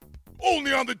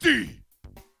 Only on the D.